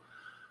while.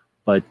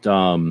 But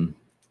come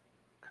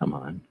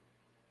on.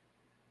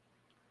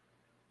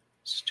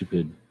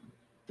 Stupid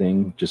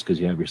thing. Just because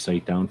you have your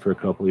site down for a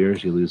couple of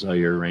years, you lose all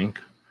your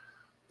rank.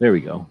 There we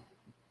go.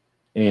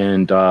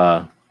 And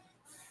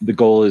the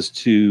goal is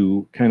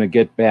to kind of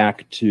get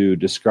back to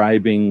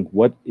describing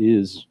what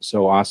is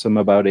so awesome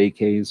about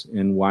AKs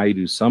and why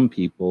do some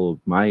people,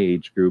 my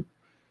age group,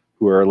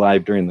 who are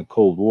alive during the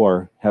Cold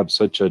War, have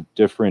such a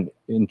different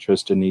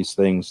interest in these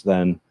things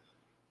than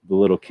the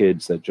little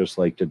kids that just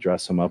like to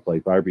dress them up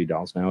like Barbie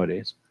dolls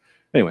nowadays.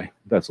 Anyway,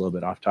 that's a little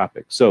bit off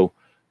topic. So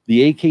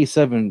the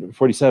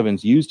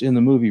AK-47s used in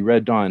the movie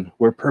Red Dawn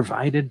were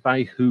provided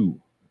by who?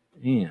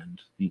 And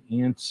the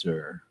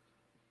answer,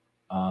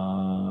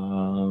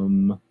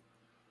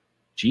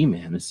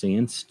 G-Man is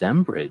saying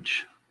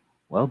Stembridge.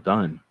 Well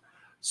done.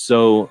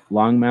 So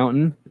Long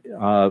Mountain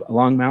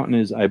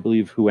is, I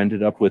believe, who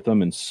ended up with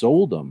them and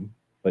sold them.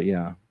 But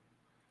yeah.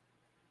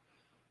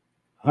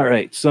 All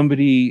right,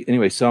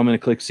 anyway, so I'm going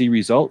to click see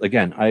result.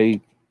 Again, I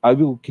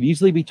could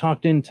easily be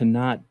talked into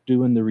not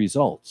doing the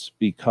results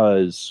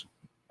because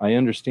I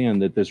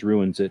understand that this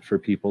ruins it for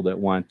people that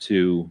want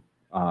to,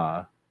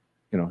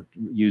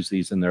 use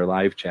these in their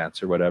live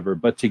chats or whatever.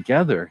 But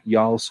together,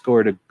 y'all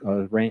scored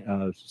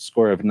a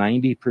score of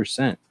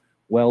 90%.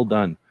 Well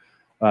done.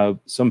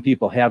 Some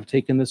people have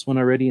taken this one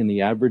already, and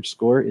the average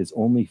score is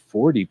only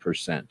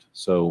 40%.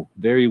 So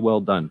very well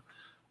done.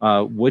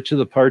 Which of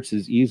the parts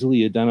is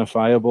easily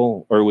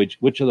identifiable, or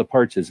which of the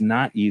parts is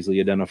not easily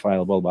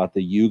identifiable about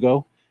the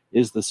Yugo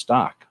is the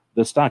stock.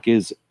 The stock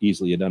is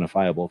easily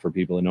identifiable for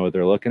people who know what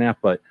they're looking at,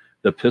 but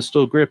the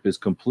pistol grip is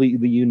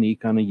completely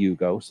unique on a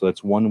Yugo. So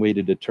that's one way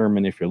to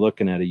determine if you're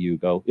looking at a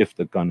Yugo, if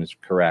the gun is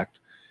correct.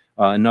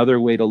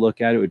 Another way to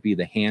look at it would be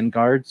the hand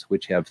guards,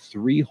 which have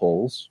 3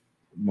 holes.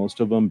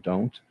 Most of them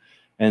don't.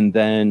 And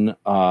then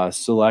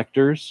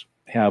selectors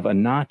have a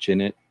notch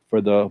in it for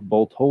the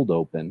bolt hold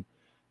open.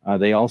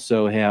 They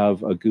also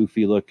have a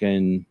goofy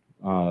looking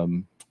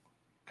kind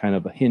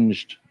of a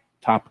hinged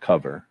top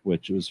cover,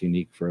 which was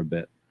unique for a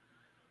bit.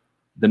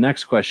 The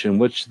next question,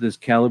 which this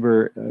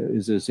caliber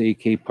is this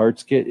AK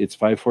parts kit? It's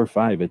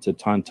 545. It's a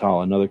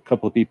Tantal. Another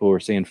couple of people were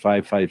saying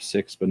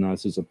 556, but no,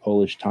 this is a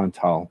Polish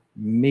Tantal.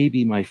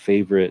 Maybe my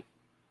favorite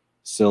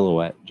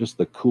silhouette. Just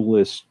the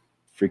coolest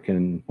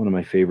freaking, one of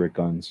my favorite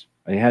guns.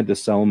 I had to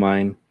sell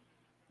mine,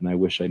 and I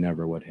wish I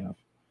never would have.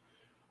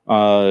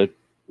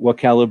 What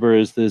caliber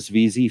is this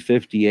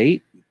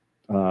VZ58?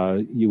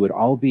 You would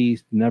all be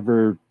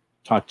never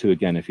talked to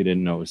again if you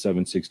didn't know. It was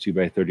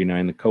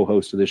 7.62x39. The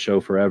co-host of the show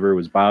forever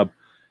was Bob.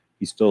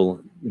 He's still,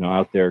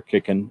 out there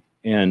kicking,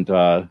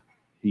 and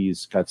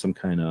he's got some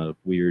kind of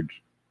weird,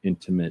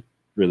 intimate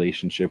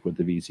relationship with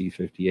the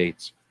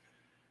VZ58s.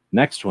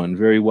 Next one,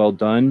 very well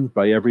done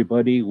by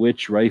everybody.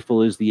 Which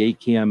rifle is the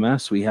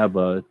AKMS? We have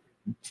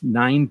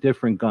 9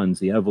 different guns,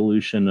 the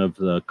evolution of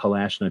the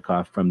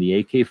Kalashnikov from the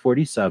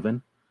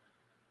AK-47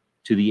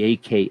 to the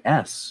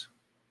AKS,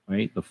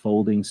 right? The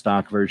folding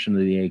stock version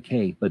of the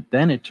AK. But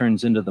then it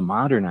turns into the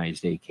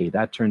modernized AK.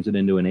 That turns it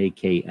into an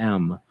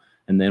AKM.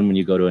 And then when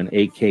you go to an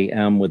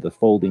AKM with the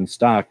folding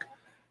stock,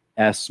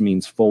 S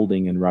means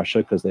folding in Russia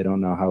because they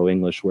don't know how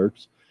English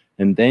works.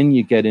 And then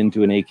you get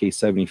into an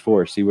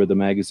AK-74. See where the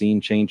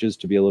magazine changes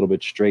to be a little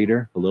bit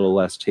straighter, a little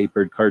less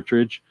tapered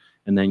cartridge.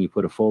 And then you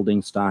put a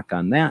folding stock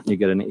on that, and you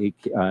get an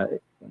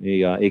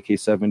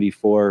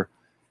AK-74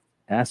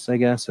 S, I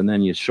guess. And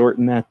then you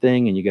shorten that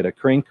thing, and you get a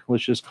crink,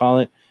 let's just call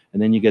it.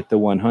 And then you get the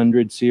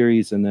 100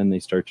 series, and then they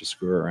start to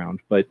screw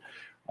around. But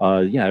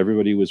yeah,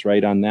 everybody was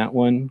right on that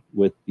one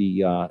with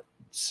the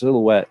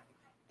silhouette.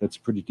 That's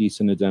pretty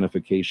decent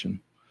identification.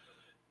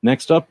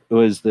 Next up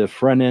was the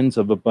front ends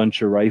of a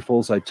bunch of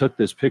rifles. I took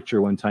this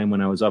picture one time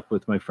when I was up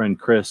with my friend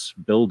Chris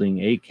building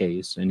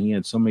AKs, and he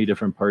had so many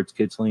different parts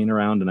kits laying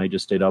around, and I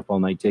just stayed up all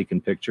night taking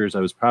pictures.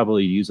 I was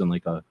probably using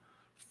like a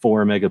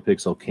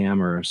 4-megapixel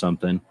camera or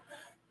something,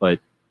 but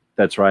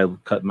that's where I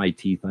cut my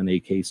teeth on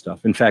AK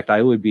stuff. In fact,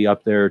 I would be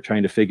up there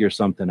trying to figure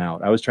something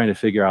out. I was trying to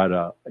figure out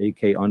a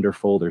AK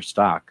underfold or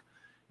stock,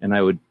 and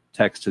I would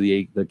text to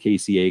the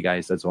KCA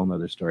guys. That's a whole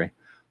nother story.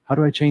 how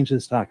do I change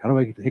this stock? How do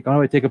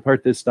I take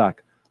apart this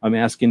stock? I'm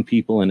asking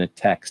people in a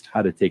text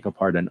how to take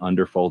apart an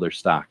underfolder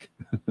stock.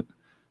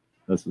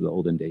 Those are the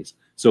olden days.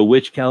 So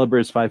which caliber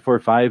is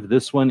 545?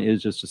 This one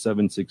is just a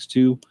 7.62.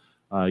 You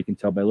can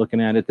tell by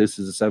looking at it. This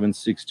is a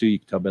 7.62. You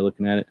can tell by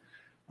looking at it.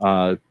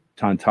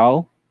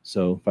 Tantal,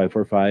 so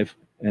 545,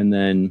 and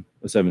then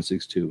a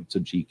 7.62. It's a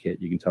G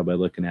kit. You can tell by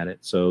looking at it.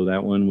 So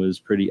that one was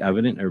pretty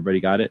evident. Everybody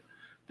got it.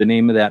 The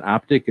name of that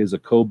optic is a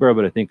Cobra,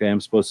 but I think I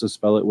am supposed to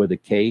spell it with a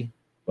K,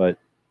 but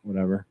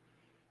whatever.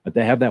 But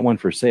they have that one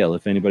for sale.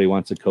 If anybody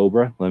wants a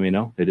Cobra, let me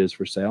know. It is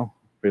for sale.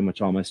 Pretty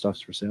much all my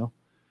stuff's for sale.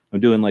 I'm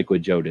doing like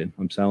what Joe did.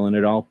 I'm selling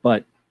it all,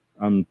 but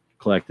I'm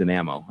collecting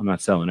ammo. I'm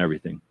not selling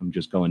everything. I'm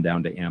just going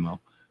down to ammo.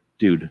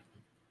 Dude,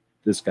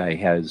 this guy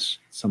has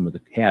some of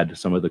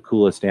the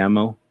coolest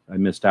ammo I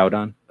missed out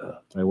on.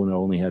 I would have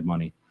only had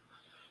money.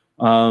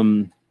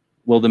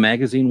 Will the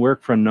magazine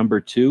work from number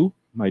 2,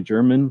 my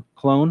German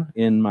clone,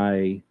 in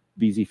my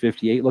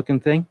VZ58 looking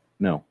thing?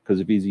 No, because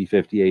the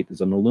VZ58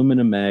 is an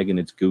aluminum mag and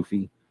it's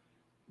goofy.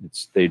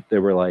 They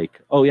were like,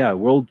 oh yeah,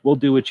 we'll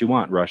do what you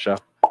want, Russia.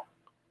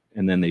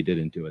 And then they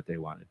didn't do what they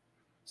wanted.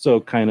 So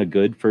kind of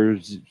good for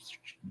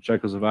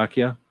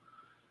Czechoslovakia.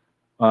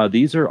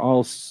 These are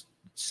all Sega,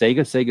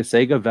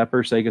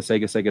 Vepr,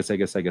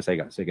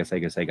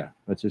 Sega.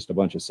 That's just a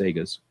bunch of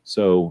Segas.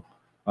 So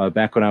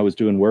back when I was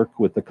doing work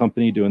with the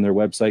company, doing their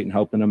website and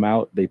helping them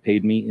out, they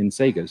paid me in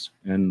Segas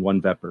and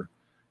one Vepr.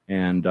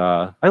 And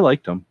I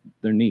liked them.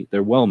 They're neat.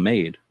 They're well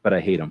made, but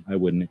I hate them. I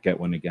wouldn't get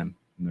one again.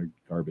 And they're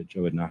garbage.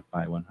 I would not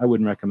buy one. I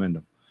wouldn't recommend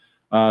them.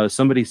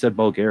 Somebody said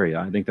Bulgaria.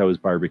 I think that was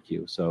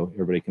barbecue. So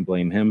everybody can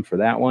blame him for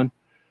that one.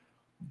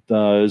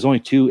 There's only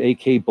 2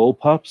 AK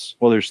bullpups.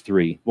 Well, there's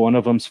 3. One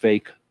of them's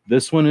fake.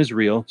 This one is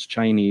real. It's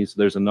Chinese.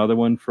 There's another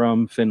one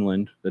from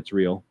Finland that's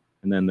real.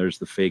 And then there's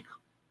the fake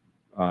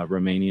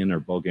Romanian or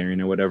Bulgarian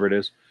or whatever it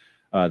is.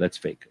 That's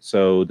fake.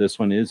 So this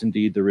one is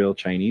indeed the real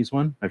Chinese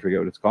one. I forget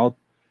what it's called.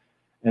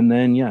 And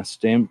then, yes,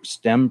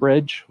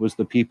 Stembridge was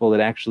the people that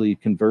actually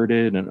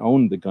converted and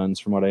owned the guns,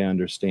 from what I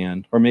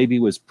understand. Or maybe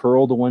it was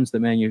Pearl, the ones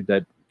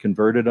that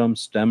converted them.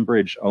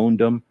 Stembridge owned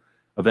them,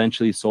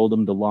 eventually sold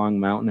them to Long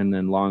Mountain, and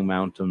then Long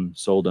Mountain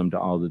sold them to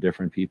all the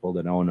different people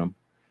that own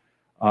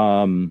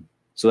them.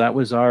 So that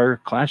was our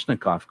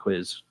Kalashnikov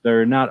quiz.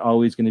 They're not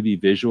always going to be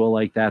visual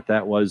like that.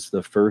 That was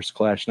the first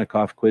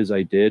Kalashnikov quiz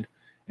I did.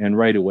 And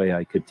right away,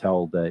 I could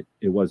tell that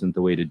it wasn't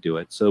the way to do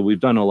it. So we've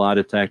done a lot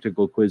of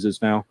tactical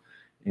quizzes now.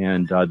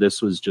 And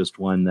this was just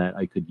one that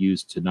I could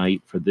use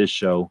tonight for this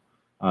show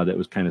that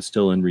was kind of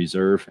still in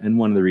reserve. And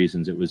one of the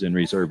reasons it was in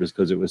reserve is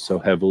because it was so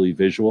heavily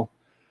visual.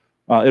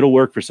 It'll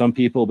work for some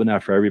people, but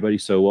not for everybody.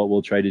 So what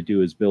we'll try to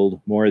do is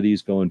build more of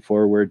these going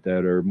forward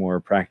that are more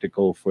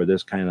practical for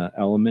this kind of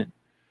element.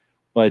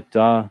 But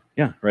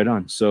yeah, right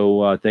on.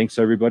 So thanks,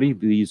 everybody.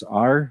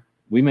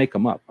 We make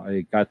them up.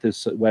 I got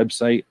this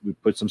website. We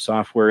put some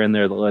software in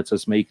there that lets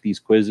us make these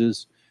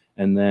quizzes.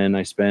 And then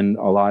I spend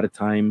a lot of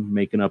time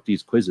making up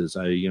these quizzes.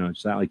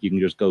 It's not like you can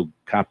just go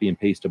copy and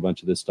paste a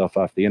bunch of this stuff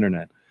off the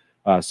internet.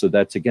 So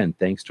that's, again,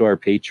 thanks to our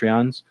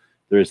Patreons.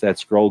 There's that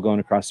scroll going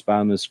across the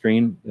bottom of the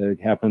screen. It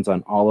happens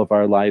on all of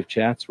our live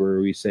chats where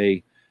we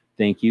say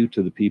thank you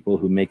to the people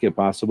who make it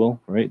possible,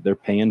 right? They're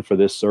paying for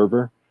this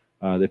server.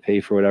 They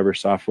pay for whatever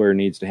software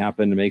needs to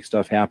happen to make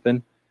stuff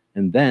happen.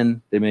 And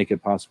then they make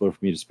it possible for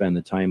me to spend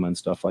the time on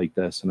stuff like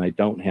this. And I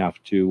don't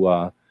have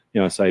to...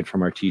 aside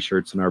from our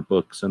T-shirts and our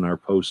books and our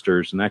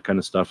posters and that kind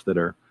of stuff that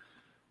are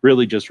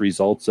really just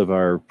results of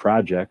our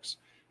projects,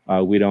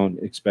 we don't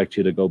expect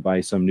you to go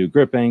buy some new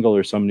grip angle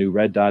or some new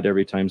red dot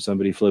every time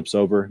somebody flips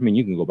over. I mean,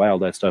 you can go buy all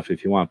that stuff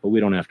if you want, but we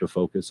don't have to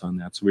focus on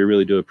that. So we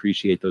really do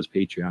appreciate those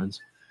Patreons.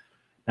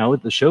 Now,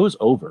 with the show's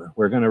over,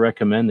 we're going to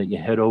recommend that you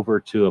head over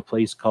to a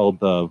place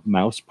called the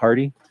Mouse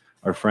Party.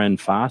 Our friend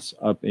Foss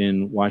up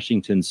in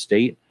Washington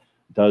State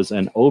does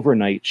an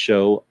overnight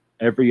show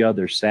every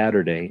other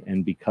Saturday,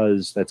 and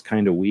because that's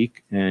kind of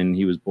weak and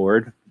he was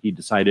bored, he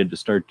decided to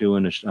start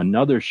doing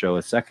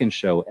a second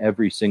show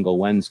every single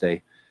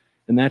Wednesday.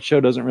 And that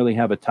show doesn't really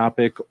have a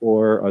topic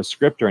or a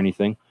script or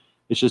anything.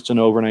 It's just an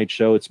overnight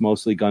show. It's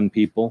mostly gun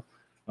people,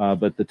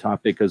 but the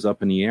topic is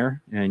up in the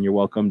air, and you're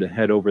welcome to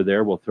head over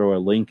there. We'll throw a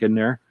link in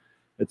there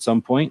at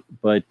some point.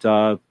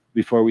 But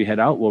before we head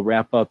out, we'll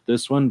wrap up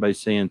this one by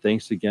saying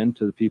thanks again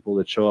to the people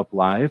that show up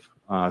live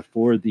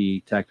for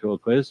the tactical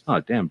quiz. Oh,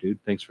 damn, dude.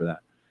 Thanks for that.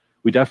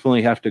 We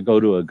definitely have to go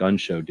to a gun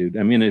show, dude.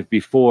 I mean,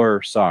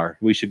 before SAR,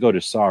 we should go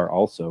to SAR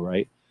also,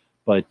 right?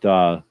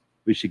 But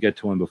we should get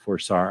to one before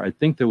SAR. I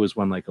think there was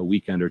one like a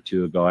weekend or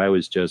two ago. I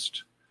was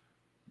just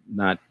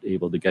not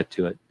able to get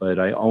to it, but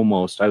I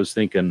was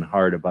thinking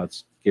hard about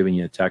giving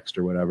you a text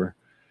or whatever.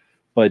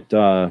 But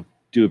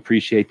do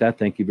appreciate that.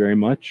 Thank you very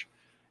much.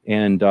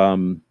 And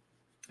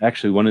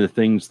actually, one of the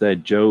things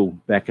that Joe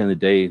back in the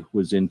day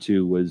was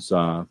into was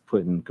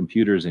putting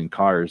computers in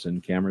cars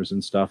and cameras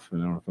and stuff.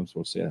 And I don't know if I'm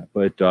supposed to say that,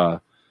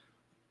 but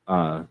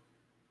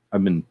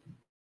I've been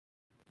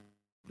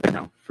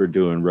for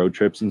doing road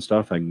trips and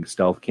stuff. I can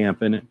stealth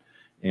camp in it,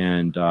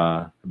 and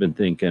I've been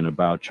thinking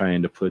about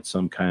trying to put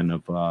some kind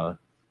of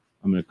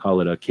I'm going to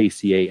call it a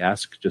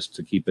KCA-esque just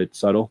to keep it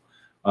subtle,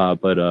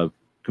 but a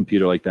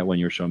computer like that one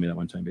you were showing me that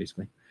one time,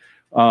 basically.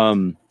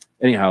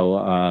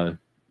 Anyhow,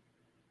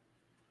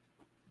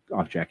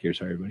 off track here,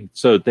 sorry, everybody.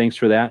 So thanks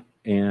for that.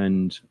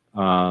 And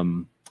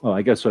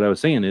I guess what I was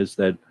saying is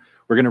that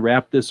we're going to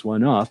wrap this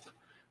one up.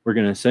 We're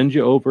going to send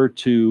you over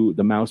to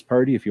the Mouse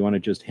Party if you want to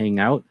just hang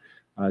out.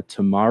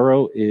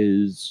 Tomorrow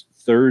is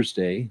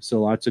Thursday,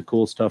 so lots of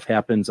cool stuff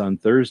happens on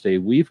Thursday.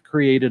 We've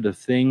created a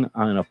thing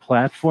on a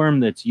platform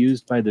that's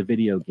used by the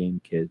video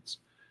game kids,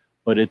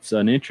 but it's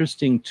an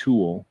interesting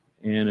tool.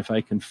 And if I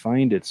can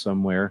find it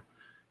somewhere,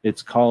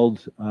 it's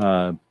called,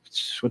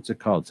 what's it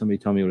called? Somebody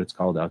tell me what it's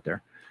called out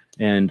there.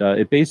 And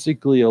it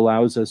basically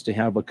allows us to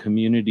have a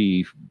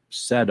community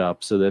set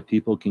up so that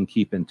people can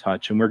keep in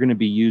touch. And we're going to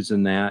be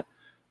using that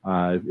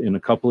in a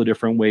couple of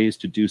different ways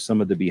to do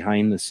some of the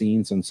behind the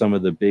scenes on some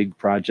of the big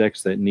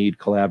projects that need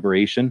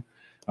collaboration.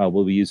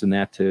 We'll be using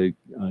that to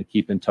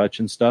keep in touch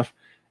and stuff.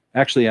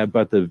 Actually, I've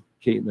got the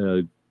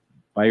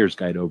buyer's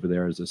guide over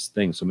there as this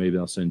thing, so maybe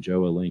I'll send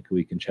Joe a link.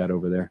 We can chat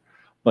over there.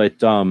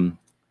 But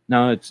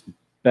now it's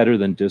better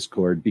than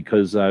Discord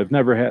because I've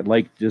never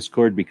liked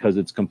Discord because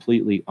it's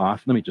completely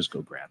off. Let me just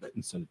go grab it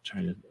instead of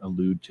trying to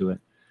allude to it.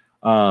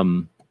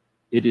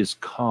 It is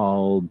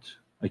called,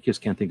 I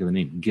just can't think of the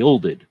name,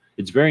 Gilded.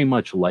 It's very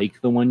much like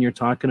the one you're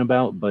talking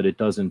about, but it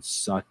doesn't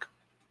suck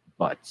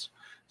butts.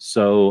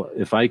 So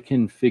if I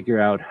can figure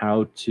out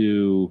how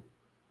to,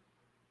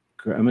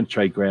 I'm going to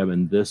try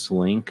grabbing this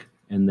link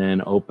and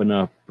then open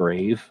up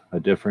Brave, a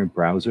different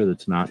browser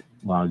that's not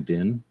logged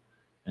in,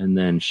 and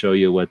then show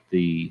you what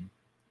the,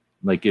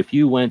 like if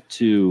you went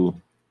to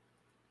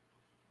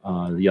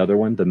the other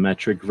one, the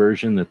metric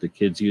version that the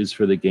kids use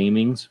for the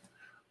gamings,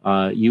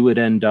 you would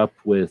end up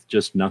with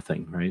just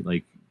nothing, right?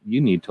 Like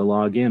you need to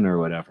log in or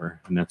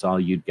whatever, and that's all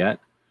you'd get.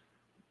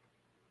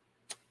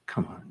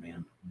 Come on,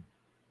 man.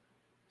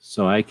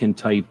 So I can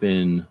type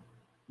in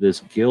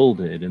this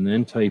Gilded and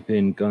then type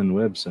in gun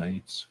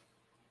websites.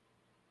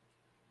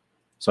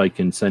 So I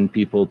can send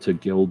people to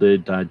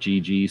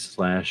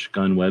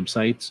gilded.gg/gun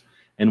websites.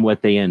 And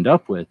what they end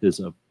up with is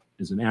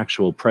an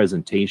actual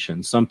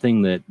presentation,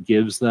 something that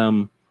gives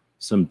them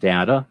some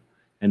data.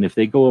 And if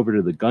they go over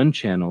to the gun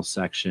channel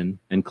section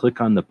and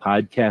click on the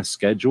podcast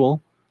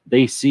schedule,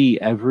 they see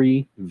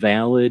every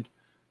valid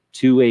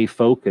 2A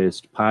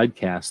focused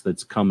podcast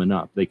that's coming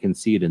up. They can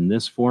see it in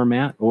this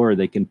format, or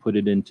they can put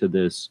it into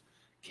this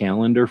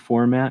calendar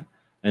format.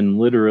 And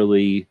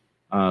literally,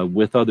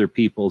 with other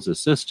people's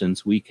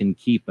assistance, we can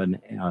keep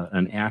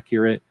an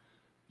accurate,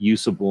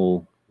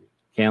 usable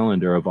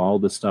calendar of all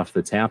the stuff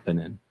that's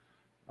happening.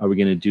 Are we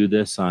going to do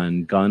this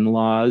on gun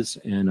laws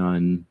and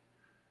on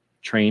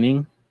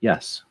training?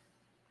 Yes.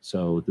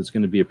 So this is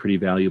going to be a pretty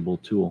valuable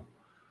tool.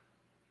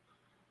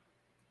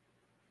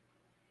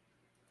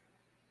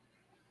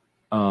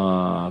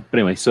 But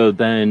anyway, so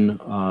then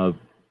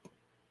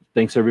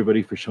thanks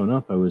everybody for showing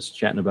up. I was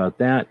chatting about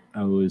that.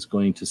 I was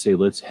going to say,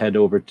 let's head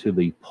over to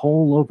the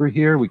poll over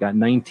here. We got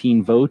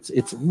 19 votes.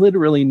 It's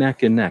literally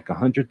neck and neck.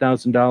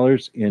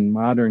 $100,000 in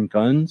modern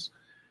guns,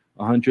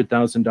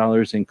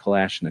 $100,000 in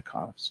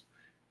Kalashnikovs.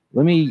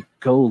 Let me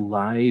go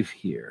live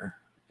here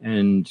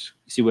and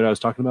see what I was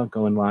talking about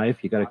going live.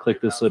 You got to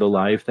click this little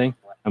live thing.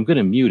 I'm going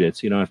to mute it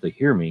so you don't have to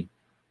hear me.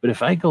 But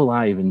if I go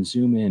live and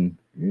zoom in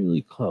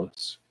really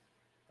close,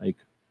 like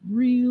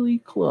really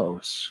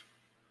close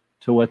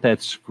to what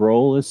that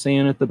scroll is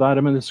saying at the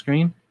bottom of the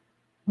screen,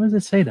 what does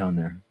it say down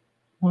there?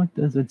 What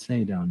does it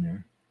say down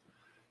there?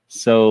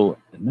 So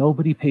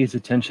nobody pays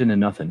attention to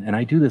nothing. And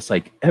I do this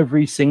like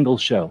every single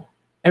show,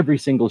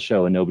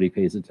 and nobody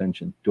pays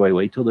attention. Do I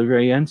wait till the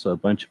very end so a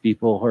bunch of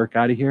people hork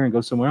out of here and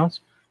go somewhere else?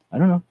 I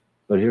don't know.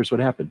 But here's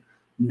what happened.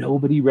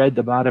 Nobody read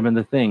the bottom of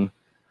the thing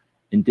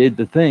and did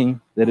the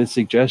thing that is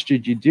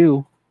suggested you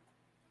do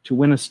to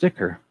win a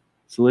sticker.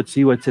 So let's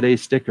see what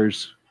today's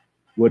stickers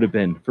would have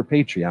been for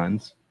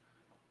Patreons.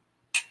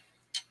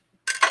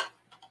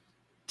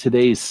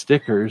 Today's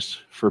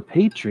stickers for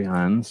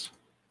Patreons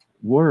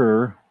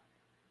were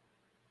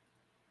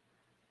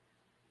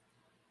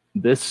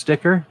this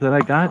sticker that I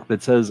got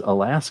that says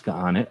Alaska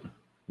on it.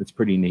 It's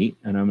pretty neat,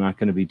 and I'm not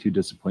going to be too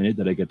disappointed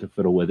that I get to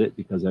fiddle with it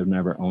because I've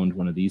never owned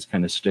one of these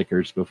kind of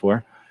stickers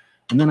before.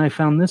 And then I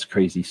found this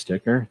crazy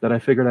sticker that I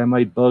figured I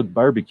might bug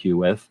barbecue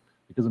with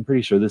because I'm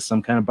pretty sure this is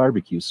some kind of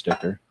barbecue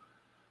sticker.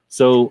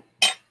 So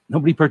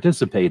nobody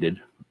participated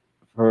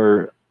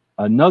for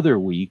another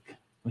week,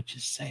 which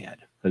is sad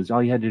because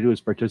all you had to do was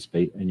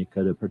participate and you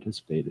could have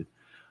participated.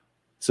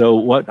 So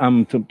what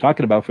I'm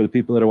talking about for the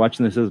people that are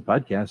watching this as a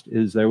podcast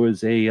is there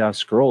was a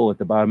scroll at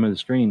the bottom of the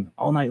screen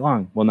all night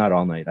long. Well, not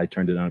all night. I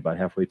turned it on about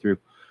halfway through.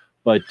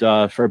 But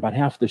for about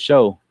half the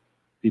show,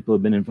 people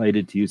have been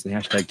invited to use the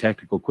hashtag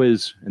tactical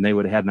quiz, and they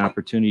would have had an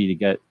opportunity to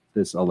get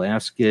this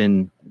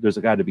Alaskan, there's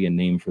got to be a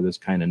name for this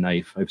kind of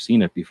knife. I've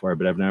seen it before,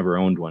 but I've never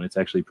owned one. It's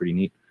actually pretty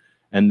neat.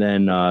 And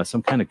then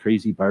some kind of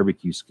crazy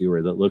barbecue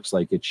skewer that looks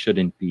like it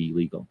shouldn't be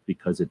legal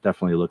because it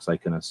definitely looks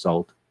like an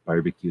assault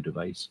barbecue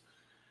device.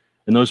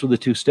 And those were the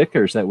two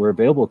stickers that were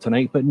available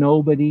tonight, but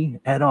nobody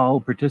at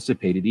all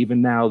participated.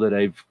 Even now that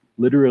I've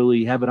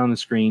literally have it on the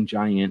screen,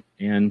 giant,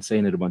 and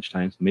saying it a bunch of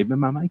times. Maybe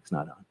my mic's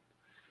not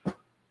on.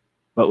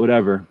 But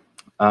whatever.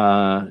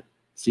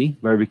 See,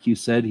 Barbecue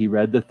said he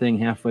read the thing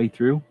halfway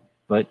through,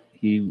 but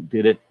he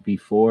did it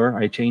before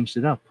I changed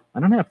it up. I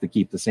don't have to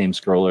keep the same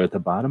scroller at the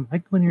bottom. I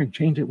go in here and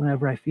change it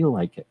whenever I feel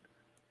like it.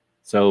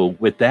 So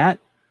with that,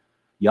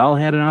 y'all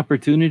had an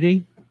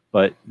opportunity,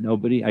 but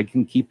nobody, I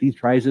can keep these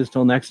prizes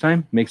till next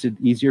time. Makes it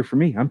easier for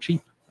me. I'm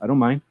cheap. I don't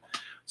mind.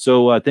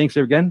 So thanks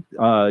again.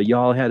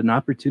 Y'all had an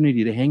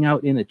opportunity to hang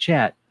out in a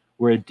chat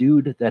where a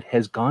dude that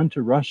has gone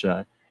to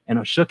Russia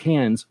and shook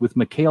hands with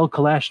Mikhail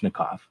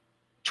Kalashnikov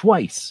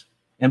twice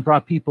and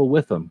brought people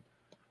with him.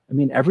 I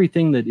mean,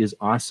 everything that is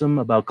awesome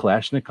about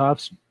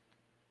Kalashnikovs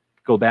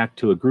go back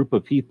to a group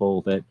of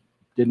people that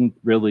didn't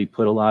really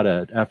put a lot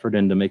of effort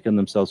into making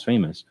themselves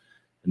famous.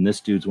 And this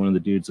dude's one of the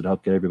dudes that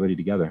helped get everybody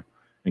together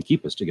and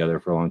keep us together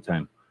for a long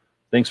time.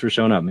 Thanks for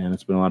showing up, man.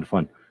 It's been a lot of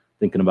fun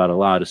thinking about a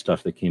lot of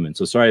stuff that came in.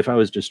 So sorry if I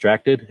was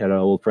distracted. Had an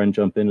old friend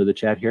jump into the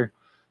chat here.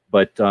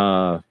 But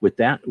with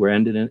that, we're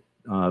ending it.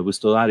 We're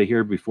still out of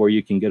here before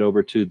you can get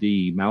over to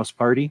the mouse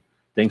party.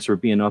 Thanks for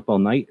being up all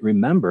night.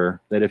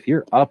 Remember that if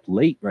you're up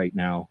late right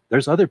now,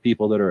 there's other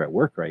people that are at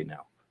work right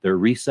now. They're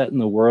resetting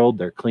the world.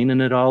 They're cleaning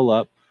it all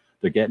up.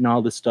 They're getting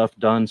all this stuff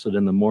done. So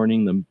then the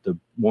morning, the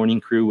morning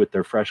crew with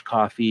their fresh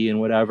coffee and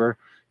whatever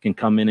can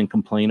come in and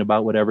complain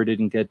about whatever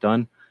didn't get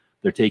done.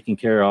 They're taking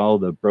care of all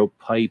the broke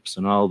pipes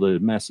and all the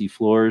messy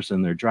floors,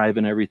 and they're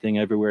driving everything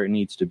everywhere it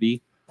needs to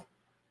be.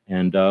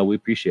 And we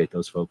appreciate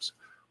those folks.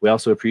 We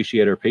also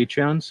appreciate our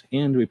Patreons,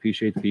 and we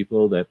appreciate the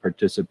people that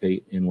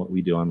participate in what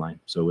we do online.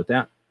 So with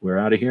that, we're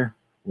out of here.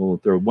 We'll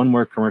throw one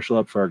more commercial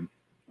up for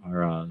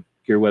our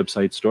Gear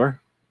website store,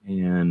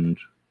 and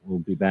we'll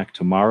be back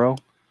tomorrow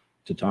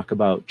to talk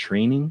about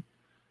training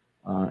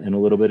and a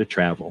little bit of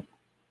travel.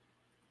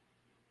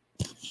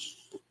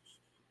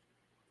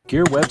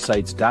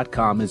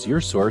 GearWebsites.com is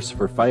your source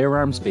for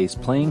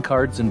firearms-based playing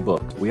cards and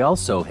books. We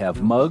also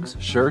have mugs,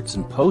 shirts,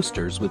 and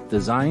posters with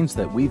designs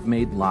that we've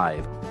made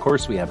live. Of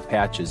course, we have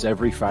patches.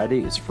 Every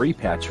Friday is Free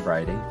Patch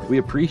Friday. We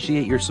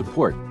appreciate your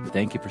support.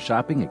 Thank you for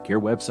shopping at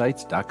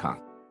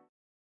GearWebsites.com.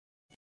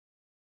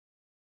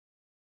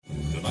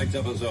 Tonight's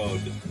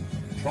episode,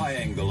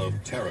 Triangle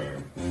of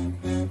Terror.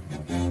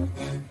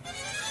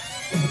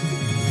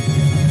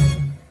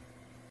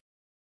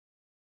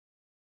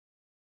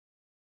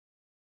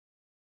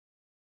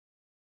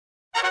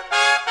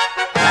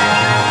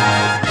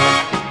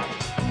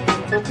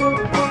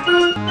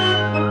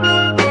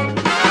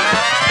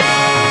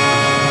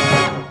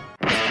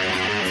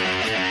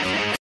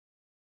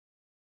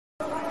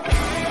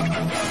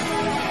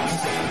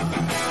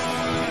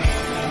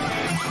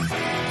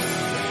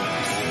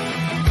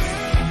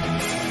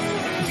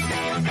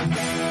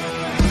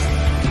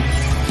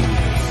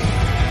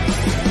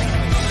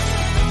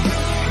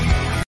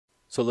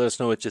 So let us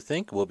know what you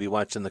think. We'll be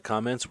watching the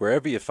comments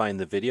wherever you find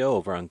the video,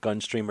 over on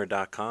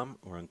gunstreamer.com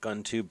or on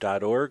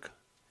guntube.org.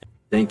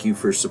 Thank you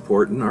for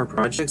supporting our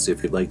projects.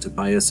 If you'd like to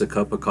buy us a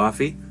cup of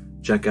coffee,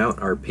 check out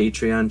our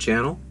Patreon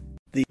channel.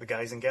 The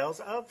guys and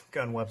gals of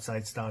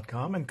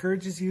gunwebsites.com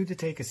encourages you to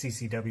take a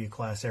CCW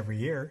class every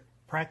year,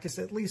 practice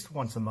at least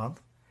once a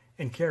month,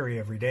 and carry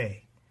every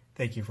day.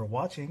 Thank you for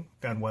watching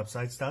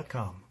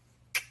gunwebsites.com.